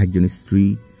 একজন স্ত্রী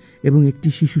এবং একটি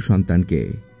শিশু সন্তানকে।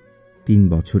 3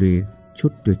 বছরের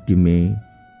ছোট্ট একটি মেয়ে,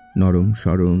 নরম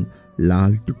সরম,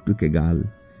 লাল টুকটুকে গাল,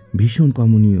 ভীষণ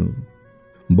কমনীয়,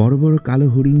 বড় বড় কালো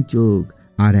হরিণ চোখ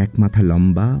আর 1 মাথা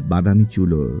লম্বা বাদামি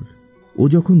চুলোর। ও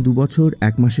যখন 2 বছর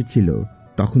 1 মাসে ছিল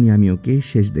তখনই আমি ওকে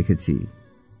শেষ দেখেছি।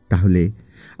 তাহলে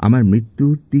আমার মৃত্যু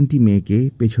 3টি মেয়েকে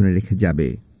পেছনে রেখে যাবে,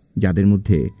 যাদের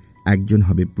মধ্যে একজন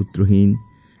হবে পুত্রহীন,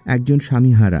 একজন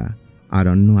স্বামীহারা, আর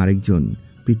অন্য আরেকজন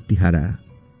পিতৃহারা।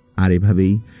 আর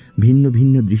এভাবেই ভিন্ন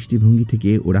ভিন্ন দৃষ্টিভঙ্গি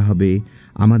থেকে ওরা হবে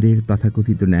আমাদের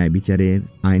তথাকথিত ন্যায় বিচারের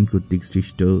আইন কর্তৃক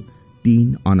সৃষ্ট 3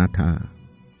 অনাথা।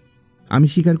 আমি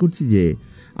স্বীকার করছি যে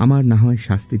আমার না হয়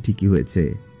শাস্তি ঠিকই হয়েছে,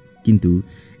 কিন্তু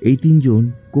এই 3 জন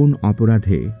কোন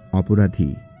অপরাধে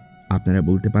অপরাধী আপনারা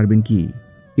বলতে পারবেন কি?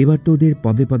 এবার তো ওদের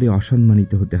পদে পদে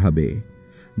অসম্মানিত হতে হবে,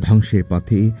 ধ্বংসের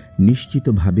পথে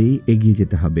নিশ্চিতভাবে এগিয়ে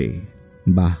যেতে হবে।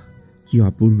 বাহ, কি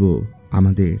অপূর্ব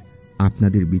আমাদের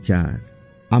আপনাদের বিচার।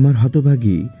 আমার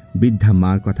হতভাগী বৃদ্ধা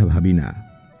মার কথা ভাবি না।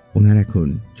 ওনার এখন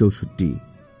 64।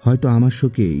 হয়তো আমার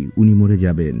শোকেই উনি মরে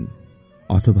যাবেন,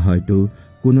 অথবা হয়তো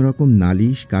কোনো রকম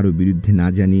নালিশ কারো বিরুদ্ধে না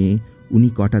জানিয়ে উনি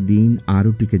কটা দিন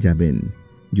আরও টিকে যাবেন,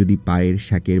 যদি পায়ের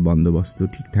শাকের বন্দোবস্ত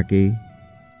ঠিক থাকে।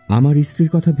 আমার স্ত্রীর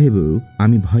কথা ভেবেও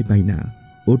আমি ভয় পাই না।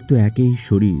 ওর তো একেই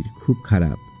শরীর খুব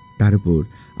খারাপ, তার উপর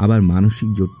আবার মানসিক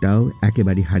জোরটাও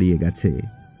একেবারে হারিয়ে গেছে।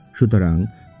 সুতরাং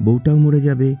বউটাও মরে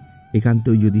যাবে,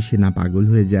 একান্তই যদি সে না পাগল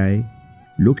হয়ে যায়।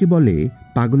 লোকে বলে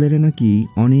পাগলেরা নাকি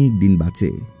অনেক দিন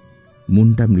বাঁচে।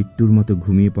 মনটা মৃত্যুর মতো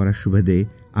ঘুমিয়ে পড়ার সুবাদে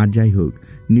আর যাই হোক,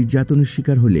 নির্যাতনের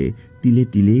শিকার হলে তিলে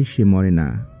তিলে সে মরে না।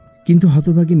 কিন্তু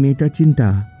হতভাগী মেয়েটার চিন্তা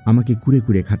আমাকে কুড়ে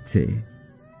কুড়ে খাচ্ছে।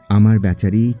 আমার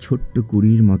বেচারি ছোট্ট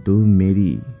কুড়ির মতো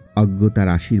মেরি, অজ্ঞতার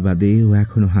আশীর্বাদে ও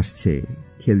এখনো হাসছে,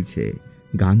 খেলছে,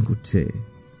 গান করছে।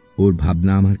 ওর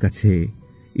ভাবনা আমার কাছে,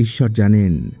 ঈশ্বর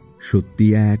জানেন, সত্যি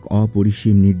এক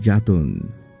অপরিসীম নির্যাতন।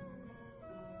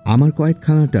 আমার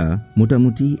কয়েদখানাটা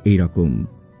মোটামুটি এই রকম,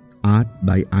 8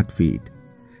 বাই 8 ফিট।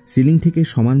 সিলিং থেকে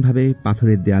সমানভাবে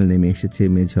পাথরের দেয়াল নেমে এসেছে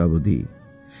মেঝে অবধি।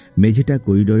 মেঝেটা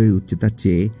করিডোরের উচ্চতার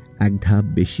চেয়ে 1 ধাপ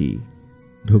বেশি।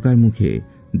 ঢোকার মুখে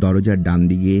দরজার ডান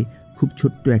দিকে খুব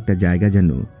ছোট্ট একটা জায়গা যেন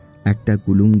একটা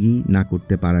কুলুঙ্গি না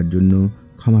করতে পারার জন্য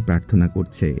ক্ষমা প্রার্থনা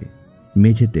করছে।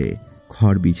 মেঝেতে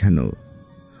খড় বিছানো,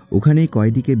 ওখানে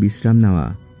কয়েদিকে বিশ্রাম নেওয়া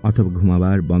অথবা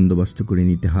ঘুমাবার বন্দোবস্ত করে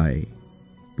নিতে হয়।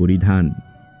 পরিধান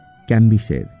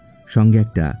ক্যাম্বিসের, সঙ্গে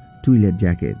একটা টুইলেট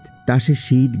জ্যাকেট। তা সে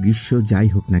শীত গ্রীষ্ম যাই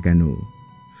হোক না কেন।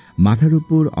 মাথার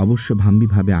উপর অবশ্য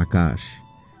ভাম্বিভাবে আকাশ,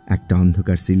 একটা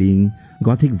অন্ধকার সিলিং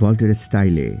গথিক ভল্টের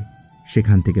স্টাইলে।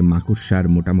 সেখান থেকে মাকড়সার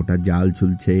মোটা মোটা জাল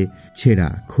ঝুলছে ছেঁড়া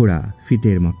খোড়া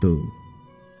ফিতের মতো।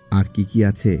 আর কি কি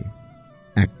আছে?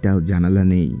 একটাও জানালা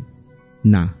নেই,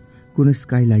 না কোনো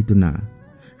স্কাইলাইটও না,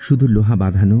 শুধু লোহা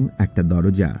বাঁধানো একটা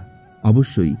দরজা।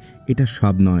 অবশ্যই এটা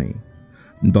সব নয়।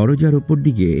 দরজার ওপর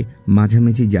দিকে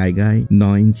মাঝামাঝি জায়গায়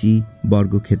 9 ইঞ্চি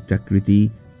বর্গক্ষেত্রাকৃতি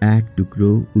এক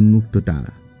টুকরো উন্মুক্ততা,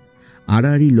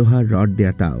 আড়াআড়ি লোহার রড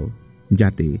দেয়া, তাও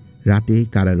যাতে রাতে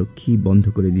কারারক্ষী বন্ধ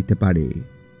করে দিতে পারে।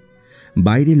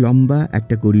 বাইরে লম্বা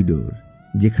একটা করিডোর,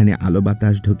 যেখানে আলো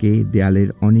বাতাস ঢোকে দেয়ালের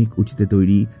অনেক উঁচুতে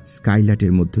তৈরি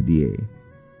স্কাইলাইটের মধ্য দিয়ে।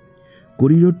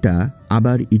 করিডোরটা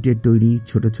আবার ইটের তৈরি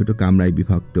ছোট ছোট কামরায়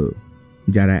বিভক্ত,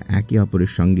 যারা একে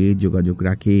অপরের সঙ্গে যোগাযোগ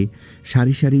রাখে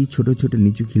সারি সারি ছোট ছোট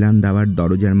নিচু খিলান দেওয়ার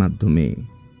দরজার মাধ্যমে।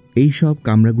 এই সব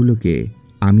কামরাগুলোকে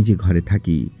আমি যে ঘরে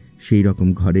থাকি সেই রকম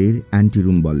ঘরের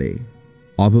অ্যান্টিরুম বলে।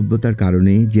 অভব্যতার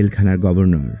কারণে জেলখানার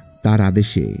গভর্নর তার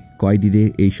আদেশে কয়েদিদের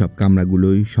এই সব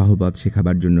কামরাগুলোই সহবত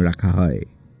শেখাবার জন্য রাখা হয়।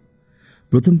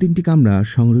 প্রথম 3টি কামরা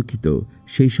সংরক্ষিত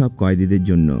সেই সব কয়েদিদের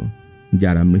জন্য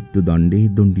যারা মৃত্যুদণ্ডে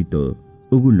দণ্ডিত।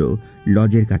 ওগুলো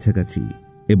লজের কাছাকাছি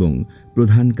এবং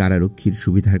প্রধান কারারক্ষীর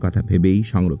সুবিধার কথা ভেবেই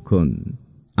সংরক্ষণ।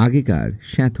 আগেকার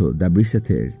শ্যাথো দ্য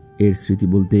ব্রিসেথের এর স্মৃতি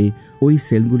বলতে ওই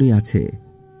সেলগুলোই আছে,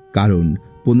 কারণ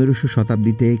 1500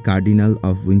 শতাব্দীতে কার্ডিনাল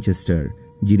অফ উইনচেস্টার,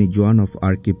 যিনি জোয়ান অফ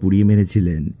আর্ককে পুড়িয়ে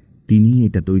মেরেছিলেন, তিনি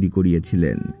এটা তৈরি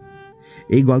করিয়েছিলেন।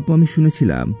 এই গল্প আমি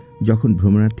শুনেছিলাম যখন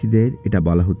ভ্রমণার্থীদের এটা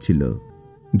বলা হচ্ছিল,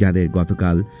 যাদের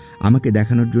গতকাল আমাকে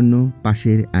দেখানোর জন্য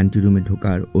পাশের অ্যান্টিরুমে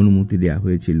ঢোকার অনুমতি দেয়া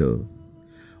হয়েছিল।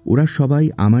 ওরা সবাই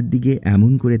আমার দিকে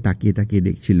এমন করে তাকিয়ে তাকিয়ে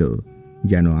দেখছিল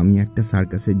যেন আমি একটা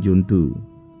সার্কাসের জন্তু।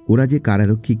 ওরা যে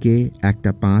কারারক্ষীকে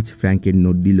একটা 5 ফ্র্যাঙ্কের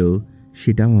নোট দিল,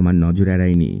 সেটাও আমার নজর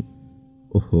এড়ায়নি।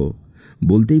 ওহো,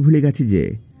 বলতেই ভুলে গেছি যে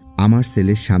আমার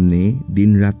সেলের সামনে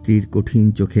দিনরাত্রির কঠিন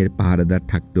চোখের পাহারাদার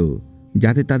থাকত,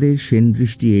 যাতে তাদের সেন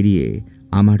দৃষ্টি এড়িয়ে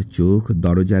আমার চোখ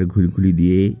দরজার ঘুলঘুলি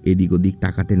দিয়ে এদিক ওদিক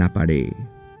তাকাতে না পারে।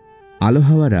 আলো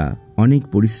হাওয়ারা অনেক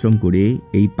পরিশ্রম করে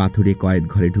এই পাথরে কয়েদ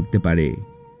ঘরে ঢুকতে পারে।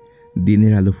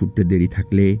 দিনের আলো ফুটতে দেরি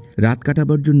থাকলে রাত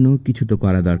কাটাবার জন্য কিছু তো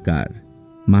করা দরকার।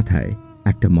 মাথায়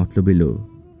একটা মতলব এলো।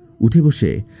 উঠে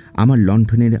বসে আমার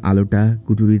লণ্ঠনের আলোটা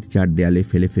কুটুরির 4 দেয়ালে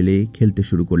ফেলে ফেলে খেলতে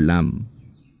শুরু করলাম।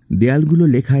 দেয়ালগুলো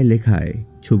লেখায় লেখায়,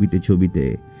 ছবিতে ছবিতে,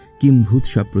 কিম্ভূত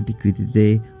সব প্রতিকৃতিতে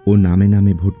ও নামে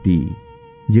নামে ভর্তি,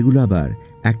 যেগুলো আবার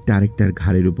একটা আরেকটার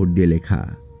ঘাড়ের উপর দিয়ে লেখা।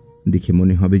 দেখে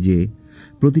মনে হবে যে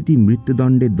প্রতিটি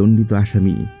মৃত্যুদণ্ডে দণ্ডিত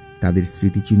আসামি তাদের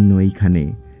স্মৃতিচিহ্ন এইখানে,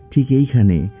 ঠিক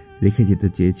এইখানে রেখে যেতে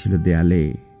চেয়েছিল দেয়ালে।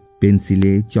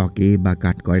 পেন্সিলে, চকে বা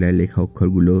কাঠকয়লায় লেখা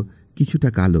অক্ষরগুলো কিছুটা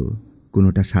কালো,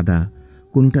 কোনোটা সাদা,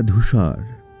 কোনোটা ধূসর।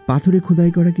 পাথরে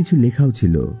খোদাই করা কিছু লেখাও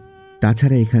ছিল।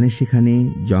 তাছাড়া এখানে সেখানে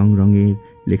জং রঙের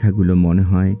লেখাগুলো মনে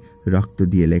হয় রক্ত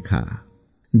দিয়ে লেখা।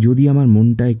 যদি আমার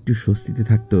মনটা একটু স্বস্তিতে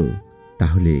থাকতো,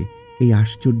 তাহলে এই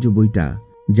আশ্চর্য বইটা,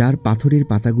 যার পাথরের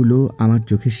পাতাগুলো আমার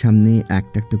চোখের সামনে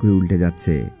একটা একটা করে উল্টে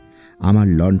যাচ্ছে আমার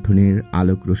লণ্ঠনের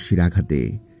আলোক রশ্মির আঘাতে,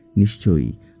 নিশ্চয়ই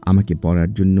আমাকে পড়ার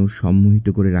জন্য সম্মোহিত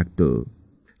করে রাখত।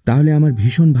 তাহলে আমার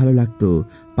ভীষণ ভালো লাগতো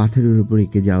পাথরের উপর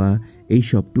এঁকে যাওয়া এই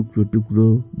সব টুকরো টুকরো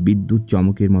বিদ্যুৎ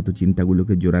চমকের মতো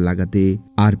চিন্তাগুলোকে জোড়া লাগাতে,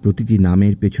 আর প্রতিটি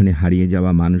নামের পেছনে হারিয়ে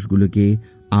যাওয়া মানুষগুলোকে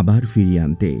আবার ফিরিয়ে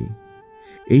আনতে।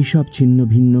 এই সব ছিন্ন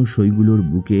ভিন্ন সইগুলোর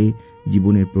বুকে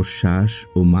জীবনের প্রশ্বাস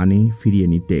ও মানে ফিরিয়ে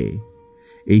নিতে।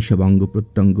 এই সব অঙ্গ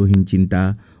প্রত্যঙ্গহীন চিন্তা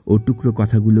ও টুকরো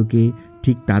কথাগুলোকে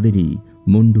ঠিক তাদেরই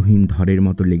মণ্ডহীন ধরের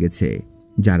মতো লেগেছে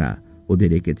যারা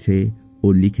ওদের এঁকেছে ও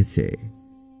লিখেছে।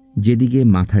 যেদিকে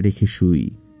মাথা রেখে শুই,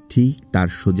 ঠিক তার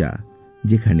সোজা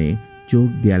যেখানে চোখ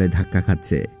দেয়ালে ধাক্কা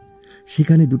খাচ্ছে,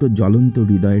 সেখানে দুটো জ্বলন্ত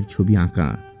হৃদয়ের ছবি আঁকা,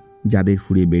 যাদের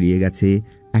ফুরিয়ে বেরিয়ে গেছে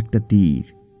একটা তীর,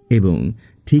 এবং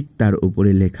ঠিক তার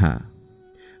ওপরে লেখা,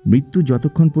 মৃত্যু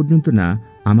যতক্ষণ পর্যন্ত না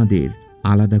আমাদের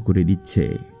আলাদা করে দিচ্ছে।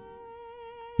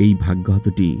 এই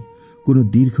ভাগ্যহতটি কোনো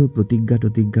দীর্ঘ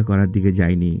প্রতিজ্ঞা করার দিকে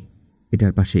যায়নি।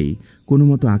 এটার পাশেই কোনো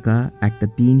মতো আঁকা একটা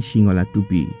 3 শিঙলা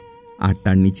টুপি, আর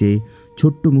তার নিচে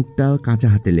ছোট্ট মুখটা কাঁচা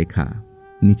হাতে লেখা।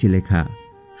 নিচে লেখা,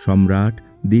 সম্রাট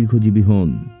দীর্ঘজীবী হন,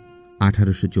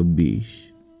 1824।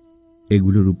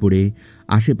 এগুলোর উপরে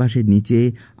আশেপাশের নিচে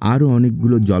আরও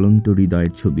অনেকগুলো জ্বলন্ত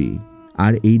হৃদয়ের ছবি,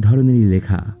 আর এই ধরনেরই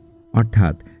লেখা,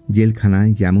 অর্থাৎ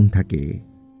জেলখানায় যেমন থাকে।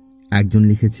 একজন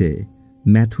লিখেছে,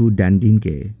 ম্যাথু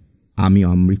ড্যান্ডিনকে আমি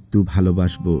অমৃত্যু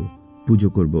ভালোবাসব, পুজো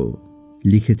করব।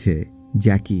 লিখেছে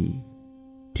জ্যাকি।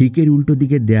 ঠিকের উল্টো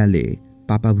দিকের দেয়ালে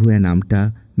পাপাভুয়া নামটা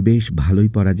বেশ ভালোই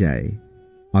পড়া যায়।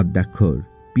 অদ্যাক্ষর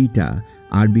পিটা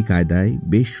আরবি কায়দায়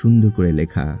বেশ সুন্দর করে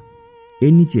লেখা।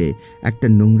 এর নিচে একটা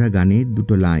নোংরা গানের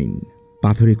 2 লাইন।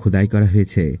 পাথরে খোদাই করা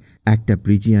হয়েছে একটা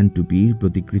প্রিজিয়ান টুপির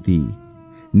প্রতিকৃতি।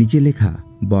 নিচে লেখা,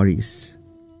 বরিস,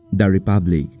 দ্য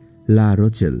রিপাবলিক, লা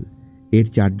রোচেল এর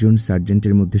 4 জন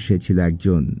সার্জেন্টের মধ্যে সে ছিল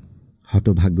একজন।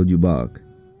 হতভাগ্য যুবক।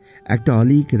 একটা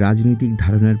অলীক রাজনৈতিক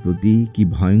ধারণার প্রতি কি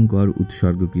ভয়ঙ্কর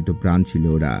উৎসর্গকৃত প্রাণ ছিল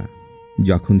ওরা।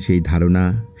 যখন সেই ধারণা,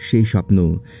 সেই স্বপ্ন,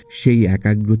 সেই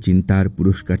একাগ্র চিন্তার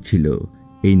পুরস্কার ছিল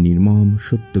এই নির্মম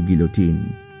সত্য গিলোটিন।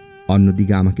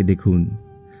 অন্যদিকে আমাকে দেখুন,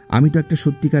 আমি তো একটা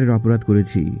সত্যিকারের অপরাধ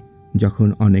করেছি। যখন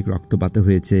অনেক রক্তপাত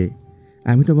হয়েছে,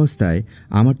 এমত অবস্থায়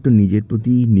আমার তো নিজের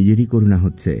প্রতি নিজেরই করুণা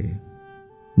হচ্ছে।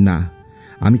 না,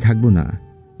 আমি থাকবো না।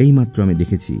 এইমাত্র আমি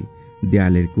দেখেছি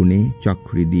দেয়ালের কোণে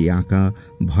চক্ষুরি দিয়ে আঁকা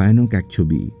ভয়ানক এক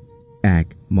ছবি, এক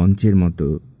মঞ্চের মতো।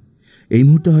 এই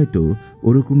মুহূর্তে হয়তো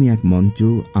ওরকমই এক মঞ্চ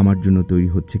আমার জন্য তৈরি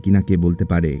হচ্ছে কিনা কে বলতে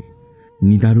পারে।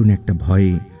 নিদারুণ একটা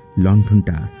ভয়ে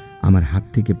লণ্ঠনটা আমার হাত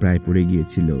থেকে প্রায় পড়ে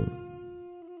গিয়েছিল।